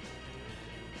version?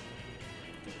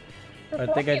 I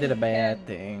think I did a bad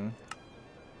thing.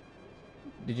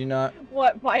 Did you not?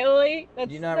 What, violate?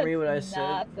 Did you not read what I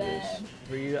said? Nothing.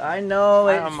 For you, I know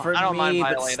it's for I don't mind me,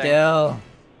 but violating. still.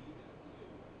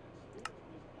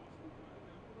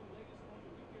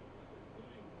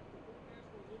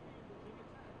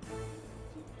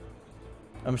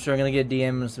 I'm sure I'm gonna get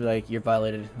DMs like you're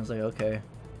violated. I was like, okay.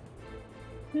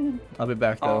 I'll be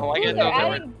back though. Oh, I Ooh, get they're no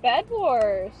cover. adding Bed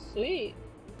Wars. Sweet.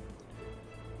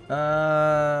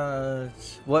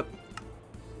 What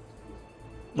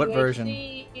UHC, version?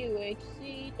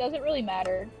 UHC doesn't really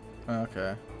matter.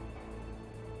 Okay.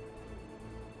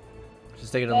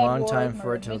 Just taking a Bed long Wars, time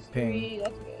for it Murder to ping. Mystery,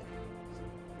 that's good.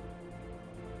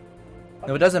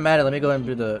 No, it doesn't matter. Let me go ahead and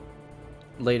do the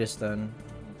latest then.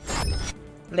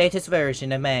 Latest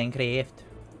version of Minecraft.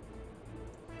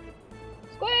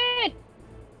 Squid!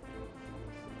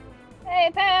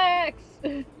 Apex!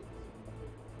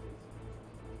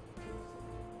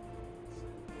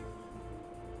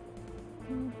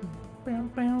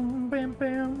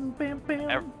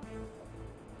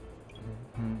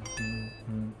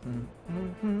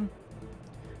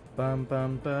 Bum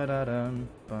bum ba da dum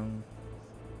bum.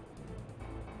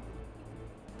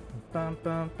 Bum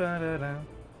bum ba da dum.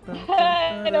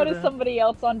 I noticed somebody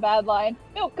else on bad line.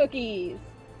 Milk cookies!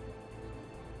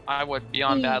 I would be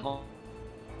on bad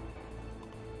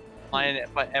line,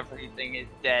 but everything is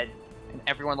dead. And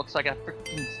everyone looks like a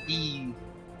freaking Steve.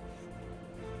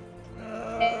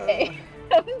 Hey,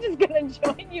 I'm just gonna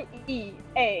join you, E.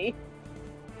 Hey.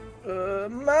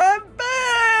 My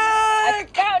I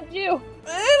back! found you!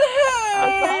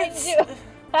 I It found you!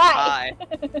 Hi!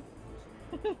 Hi.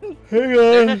 Hey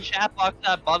There's a guys. chat box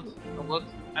above. Look,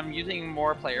 I'm using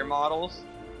more player models.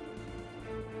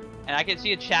 And I can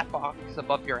see a chat box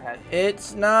above your head.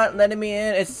 It's not letting me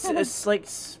in. It's like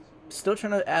still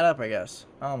trying to add up, I guess.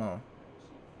 I don't know.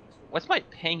 What's my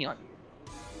ping on you?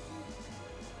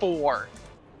 4.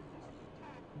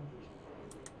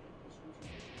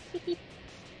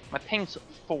 My ping's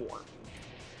 4.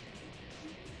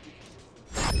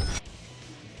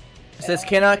 It says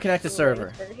cannot connect to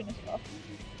server. Version as well.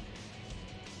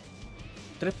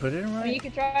 Did I put it in I mean, right? you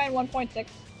could try in 1.6,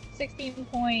 16.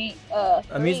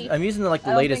 I'm using the, like the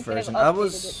I don't latest think they've version.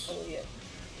 updated it yet.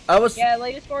 I was Yeah,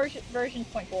 latest version's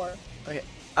 0.4.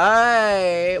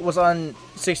 I was on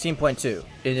 16.2.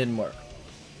 It didn't work.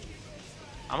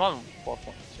 I'm on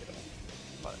 4.2.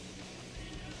 But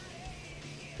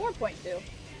 4.2.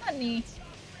 Not neat.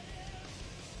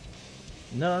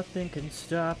 Nothing can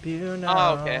stop you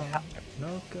now. oh, okay.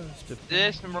 No ghost of...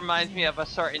 This reminds me of a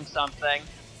certain something.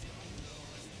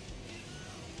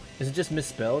 Is it just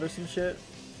misspelled or some shit?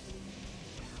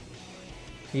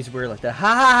 He's weird like that. Ha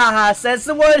ha ha ha! Says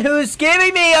the one who's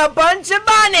giving me a bunch of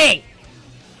money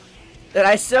that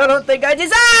I still don't think I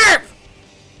deserve.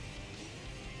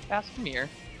 Ask me here.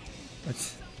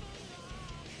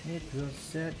 It will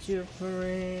set you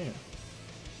free.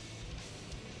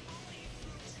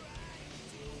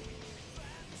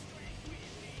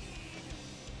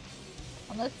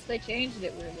 Unless they changed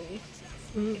it weirdly.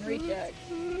 You can recheck.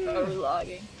 Or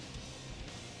logging.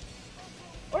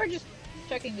 Or just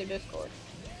checking their Discord.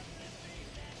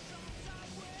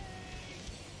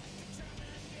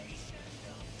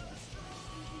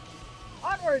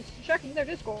 Onwards to checking their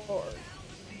Discord.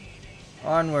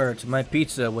 Onward to my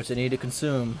pizza, which I need to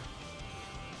consume.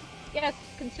 Yes,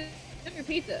 consume your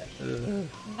pizza. Ugh.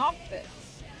 Not fit.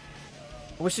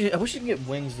 I wish you could get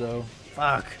wings though.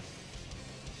 Fuck.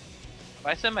 If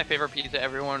I said my favorite pizza,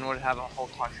 everyone would have a whole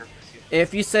controversy.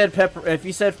 If you said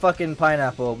fucking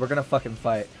pineapple, we're gonna fucking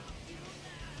fight.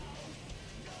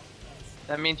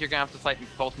 That means you're gonna have to fight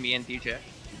both me and DJ.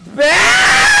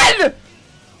 Bad!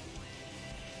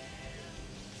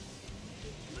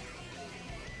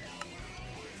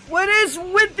 What is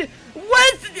with the,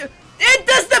 what? It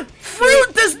does the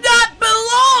fruit does not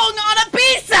belong on a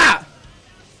pizza.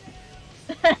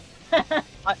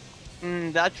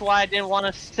 That's why I didn't want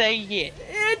to say it.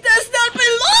 It does not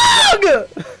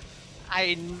belong.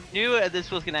 I knew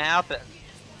this was gonna happen.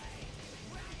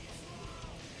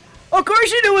 Of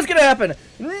course you knew what's gonna happen.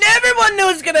 Everyone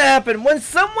knows what's gonna happen. When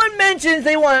someone mentions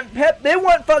they want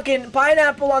fucking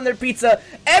pineapple on their pizza,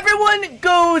 everyone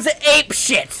goes ape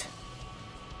shit.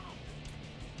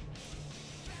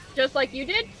 Just like you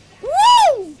did?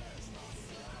 Woo!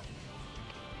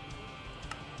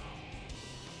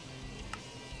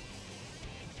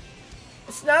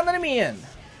 It's not letting me in.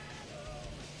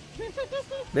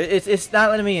 It's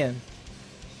not letting me in.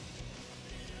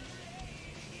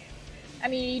 I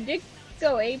mean, you did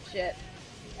go apeshit.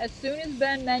 As soon as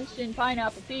Ben mentioned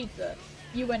pineapple pizza,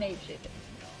 you went apeshit.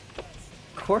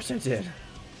 Of course I did.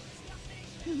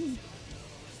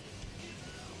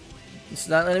 It's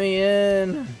not letting me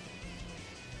in.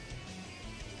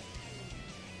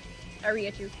 Hurry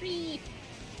at your feet.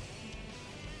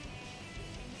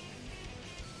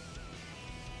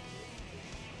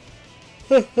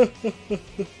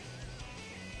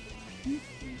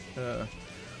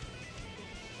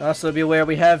 Also, be aware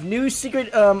we have new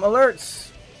secret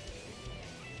alerts.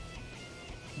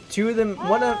 2 of them.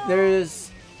 One of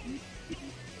there's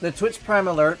the Twitch Prime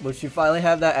alert, which you finally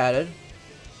have that added.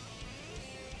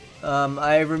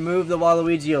 I removed the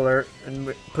Waluigi alert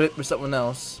and put it for someone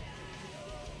else.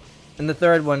 And the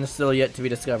third one is still yet to be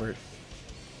discovered.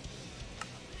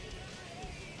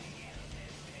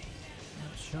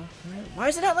 Why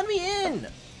is it not letting me in?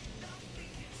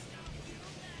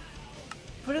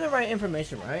 Put in the right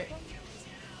information, right?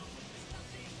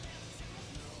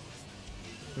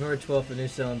 November 12th, the new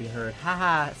song be heard.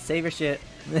 Haha, save your shit.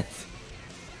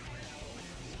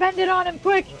 Spend it on him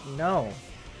quick! No.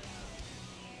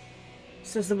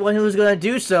 Says the one who was gonna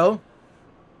do so.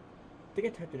 I think I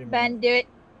typed it in. Ben, do it.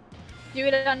 Do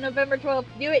it on November 12th.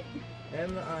 Do it.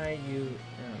 M-I-U-M.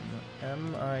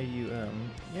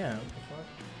 M-I-U-M. Yeah, what the fuck?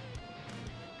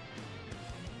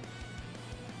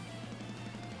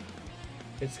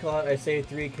 It's called I Say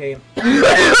 3K.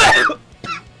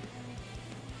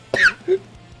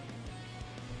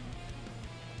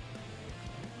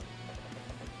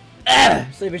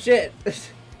 Save your shit.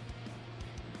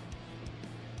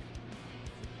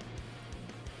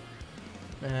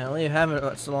 I only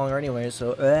haven't so long anyway,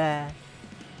 so.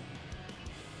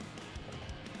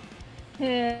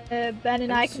 Ben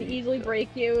and I can easily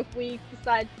break you if we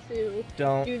decide to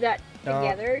do that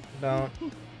together. Don't.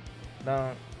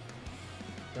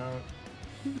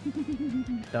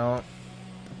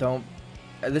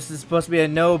 This is supposed to be a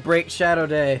no break shadow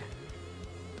day.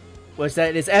 What's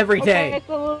that? It's every day. Okay,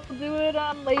 so we'll do it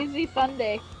on Lazy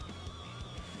Sunday.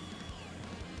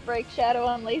 Break shadow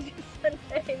on Lazy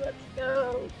Sunday. Let's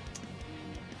go.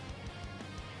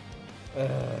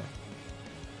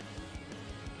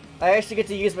 I actually get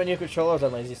to use my new controllers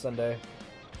on Lazy Sunday,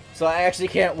 so I actually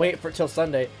can't wait for till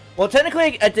Sunday. Well,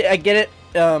 technically, I get it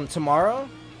tomorrow,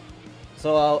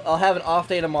 so I'll have an off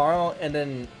day tomorrow, and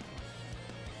then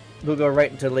we'll go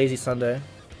right into Lazy Sunday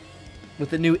with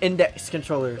the new index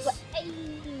controllers.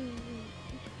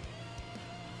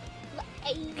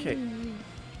 Okay.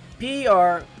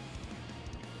 P-E-R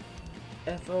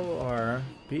F-O-R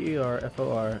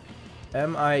P-E-R-F-O-R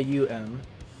M-I-U-M.net.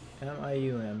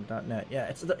 Yeah,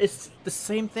 it's the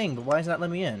same thing, but why is it not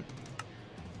letting me in?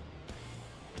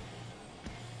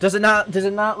 Does it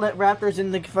not let raptors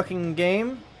in the fucking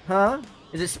game? Huh?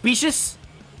 Is it specious?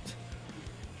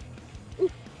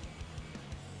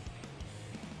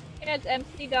 Yeah, it's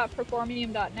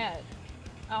mc.performium.net.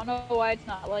 I don't know why it's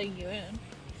not letting you in.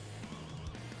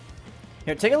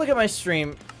 Here, take a look at my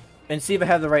stream and see if I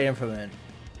have the right info in.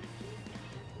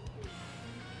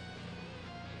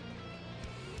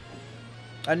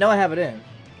 I know I have it in.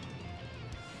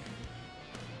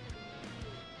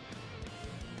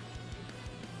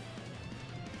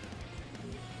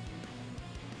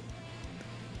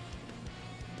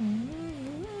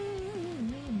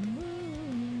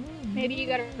 Maybe you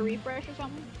gotta refresh or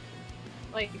something?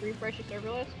 Like, refresh your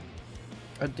server list?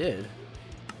 I did.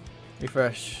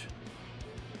 Refresh.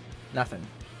 Nothing.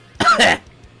 Or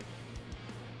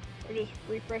just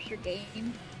refresh your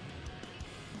game?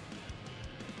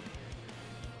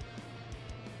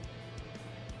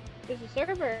 Because the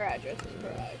server address is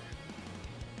correct.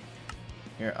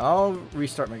 Here, I'll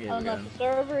restart my game Unless again. the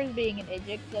server is being an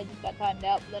idiot because I just got timed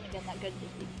out, but then again that could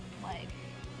just be like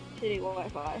shitty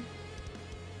Wi-Fi.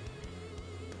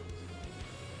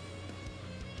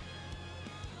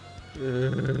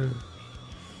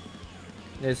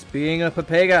 It's being a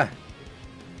papega.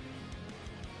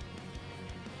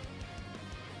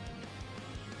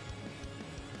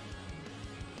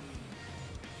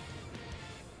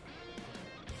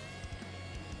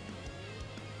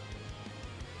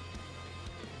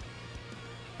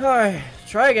 Alright,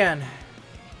 try again.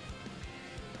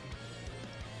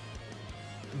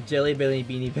 Jelly Belly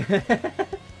Beanie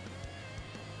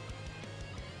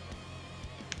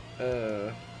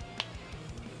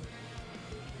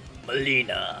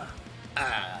Melina.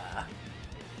 Ah.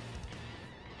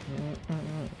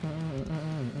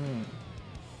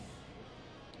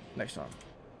 Next song.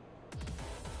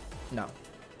 No.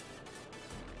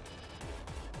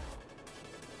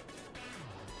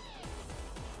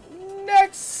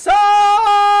 Next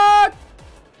song.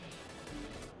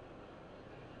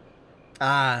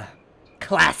 Ah,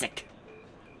 classic.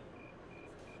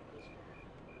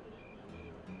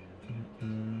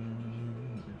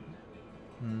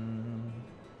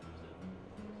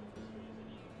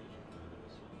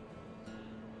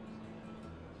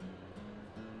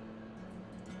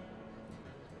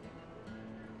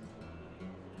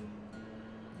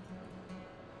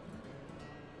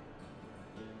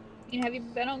 Have you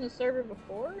been on the server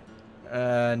before? No.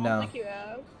 I don't think you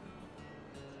have.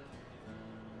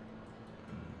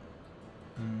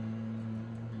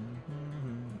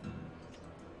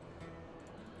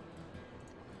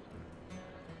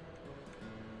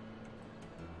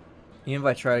 Even if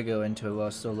I try to go into it while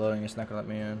it's still loading, it's not gonna let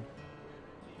me in.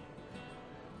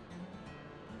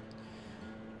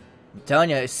 I'm telling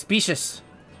you, it's specious.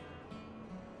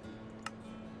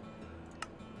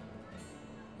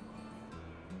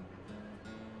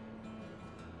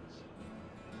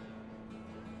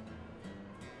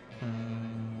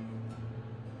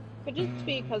 Could just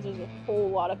be because there's a whole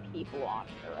lot of people on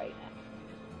here right now.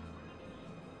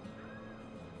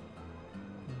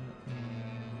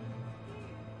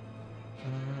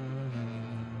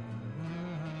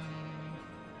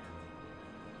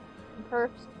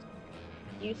 Perks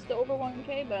used to over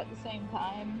 1K, but at the same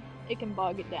time, it can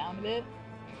bog it down a bit.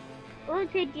 Or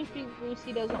it could just be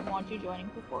Lucy doesn't want you joining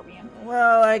Performium.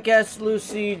 Well, I guess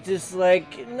Lucy just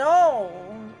like, no.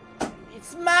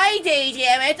 It's my day,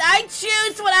 damn it. I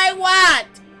choose what I want.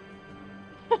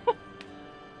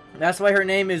 That's why her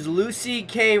name is Lucy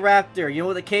K. Raptor. You know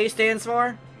what the K stands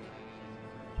for?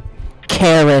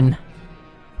 Karen.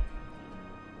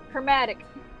 Chromatic.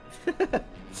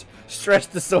 Stress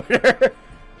disorder.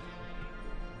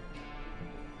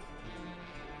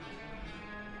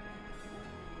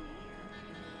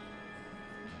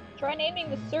 Try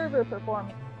naming the server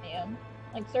Performium.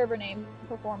 Like server name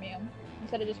Performium.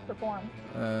 Instead of just Perform.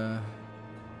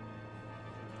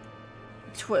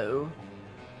 True.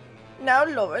 Now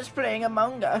Laura's playing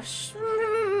Among Us.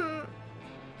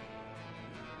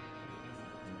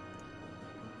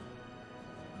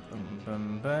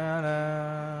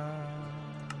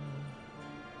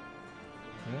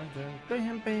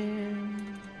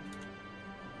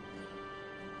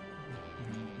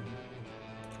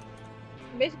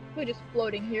 Basically just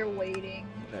floating here waiting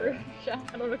for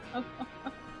Shadow to come on.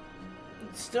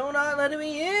 Still not letting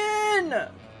me in!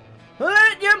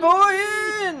 Let your boy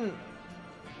in!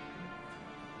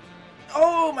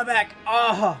 Oh, my back!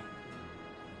 Oh!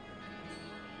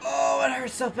 Oh, it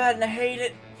hurts so bad and I hate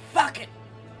it! Fuck it!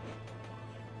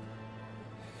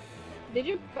 Did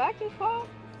your back just pop?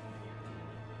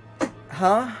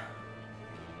 Huh?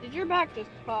 Did your back just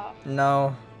pop?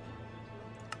 No.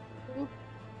 Oof.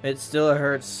 It still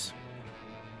hurts.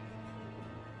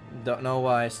 Don't know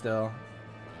why still.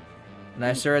 And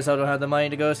I sure as hell don't have the money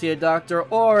to go see a doctor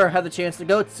or have the chance to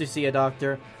go to see a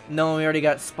doctor, knowing we already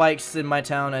got spikes in my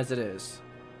town as it is.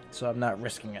 So I'm not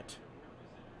risking it.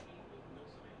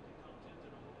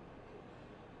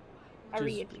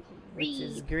 Which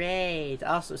is great.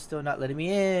 Also still not letting me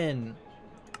in.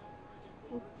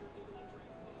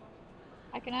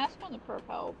 I can ask on the perp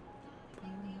help.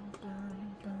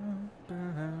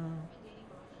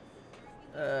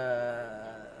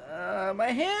 My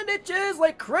hand itches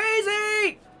like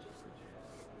crazy!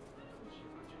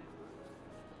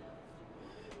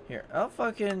 Here, I'll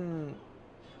fucking...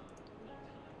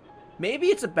 Maybe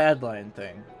it's a bad line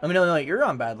thing. I mean, no, you're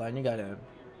on bad line. You gotta...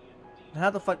 How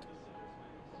the fuck...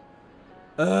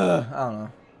 I don't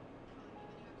know.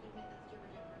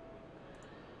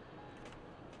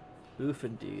 Oof,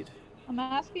 indeed. I'm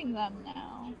asking them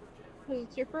now. Because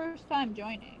it's your first time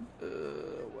joining.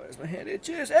 Why does my hand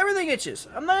itches? Everything itches!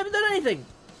 I'm not even done anything!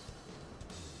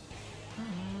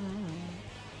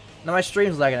 Now my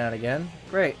stream's lagging out again.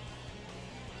 Great.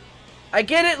 I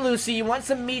get it, Lucy. You want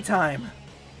some me time.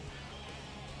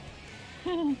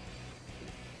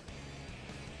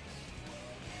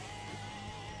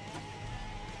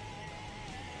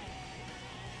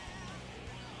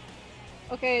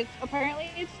 Okay, apparently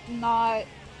it's not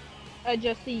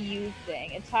just a you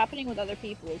thing. It's happening with other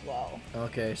people as well.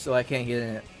 Okay, so I can't get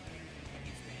in it.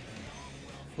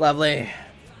 Lovely.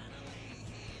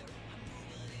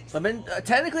 I've been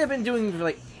technically I've been doing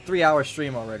like 3-hour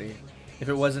stream already. If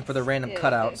it wasn't for the random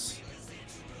cutouts,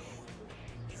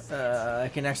 I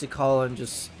can actually call and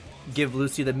just give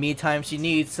Lucy the me time she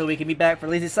needs so we can be back for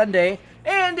Lazy Sunday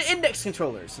and index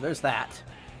controllers. So there's that.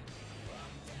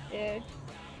 Yeah.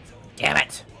 Damn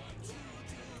it.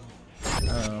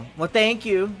 Well, thank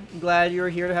you. I'm glad you were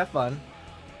here to have fun.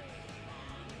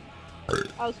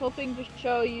 I was hoping to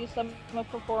show you some of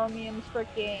Performium's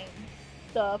freaking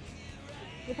stuff.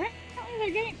 Apparently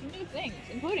they're getting some new things,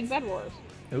 including Bed Wars.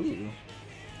 Ooh.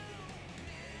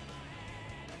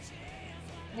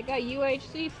 They got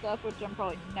UHC stuff, which I'm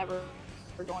probably never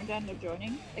going to end up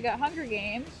joining. They got Hunger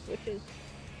Games, which is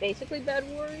basically Bed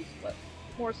Wars, but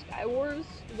more Sky Wars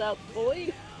without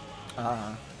Void.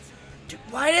 Dude,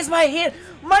 why does my hand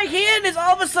is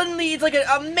all of a sudden, it's like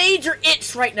a major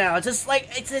itch right now. It's just like,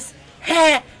 it's this,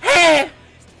 itchy,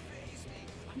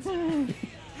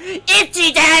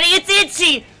 Daddy, it's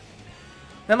itchy. And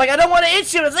I'm like, I don't want to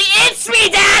itch you. It's like, itch me,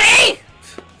 Daddy.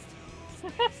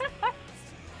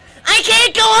 I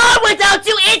can't go on without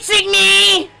you itching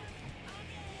me.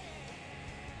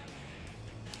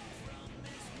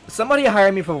 Somebody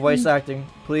hire me for voice acting,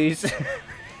 please.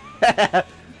 Daddy!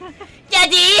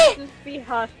 Just be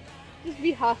huffed. Just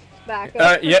be huffed back.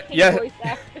 Yeah.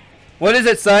 What is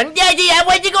it, son? Daddy, I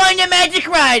want to go on the magic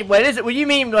ride. What is it? What do you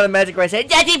mean go on the magic ride? Say,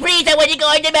 Daddy, please, I want to go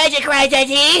on the magic ride,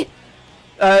 Daddy.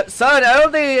 Son, I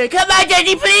don't think. Come on,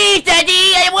 Daddy, please,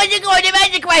 Daddy. I want to go on the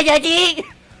magic ride, Daddy.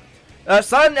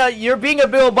 Son, you're being a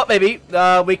little butt baby.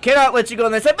 We cannot let you go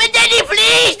on this. But Daddy,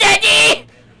 please, Daddy.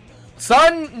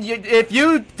 Son, if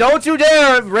you don't you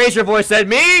dare raise your voice at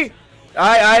me.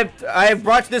 I've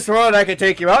brought you this world and I can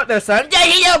take you out there, son.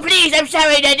 Daddy, no, please. I'm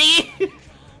sorry, Daddy.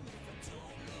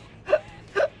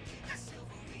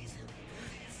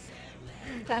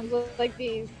 Times like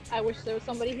these, I wish there was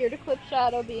somebody here to clip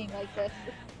Shadow being like this.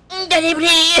 Daddy,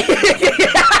 please.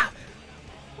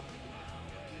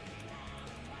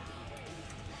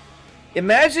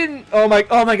 Imagine, oh my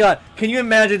god, can you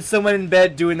imagine someone in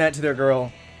bed doing that to their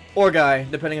girl? Or guy,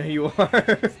 depending on who you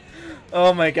are.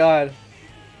 Oh my god.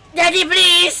 Daddy,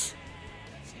 please!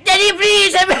 Daddy,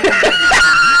 please!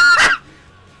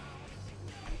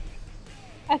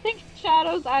 I think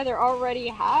Shadow's either already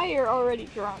high or already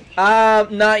drunk.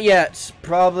 Not yet.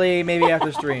 Probably, maybe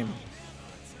after stream.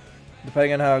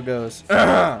 Depending on how it goes.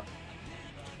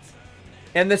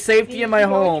 And the safety in my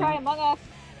home. Try Among Us.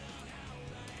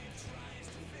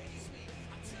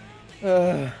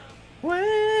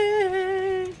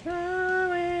 When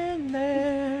going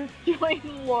there. Join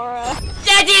Laura.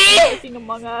 Daddy!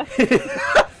 Among Us.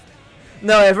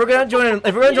 No, if we're gonna join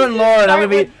Laura,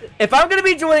 and if I'm gonna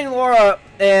be joining Laura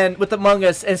and with Among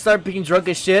Us and start being drunk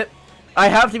as shit, I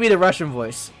have to be the Russian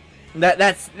voice. That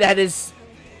is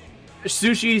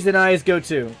Sushi's and I's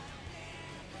go-to.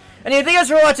 And if you guys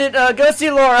for watching, go see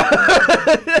Laura.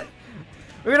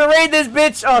 We're gonna raid this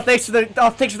bitch. Oh, thanks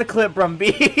for the clip,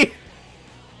 Brumby.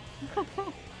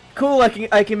 Cool,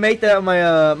 I can make that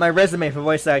my my resume for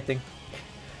voice acting.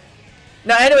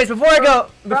 Now, anyways, before I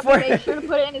go, make sure to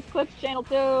put it in his clips channel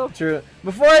too. True.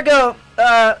 Before I go,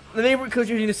 let me coach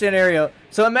you in the scenario.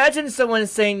 So imagine someone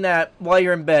saying that while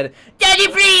you're in bed. Daddy,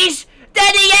 please!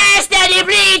 Daddy, yes! Daddy,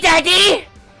 please! Daddy!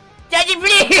 Daddy,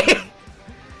 please!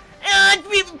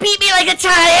 Beat me like a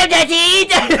child, Daddy!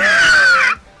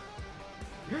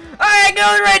 Alright,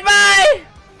 going right by!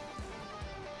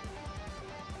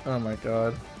 Oh my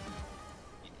god.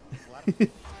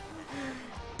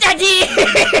 Daddy!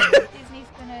 Disney's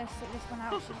gonna sit this one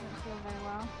out. She doesn't feel very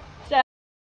well.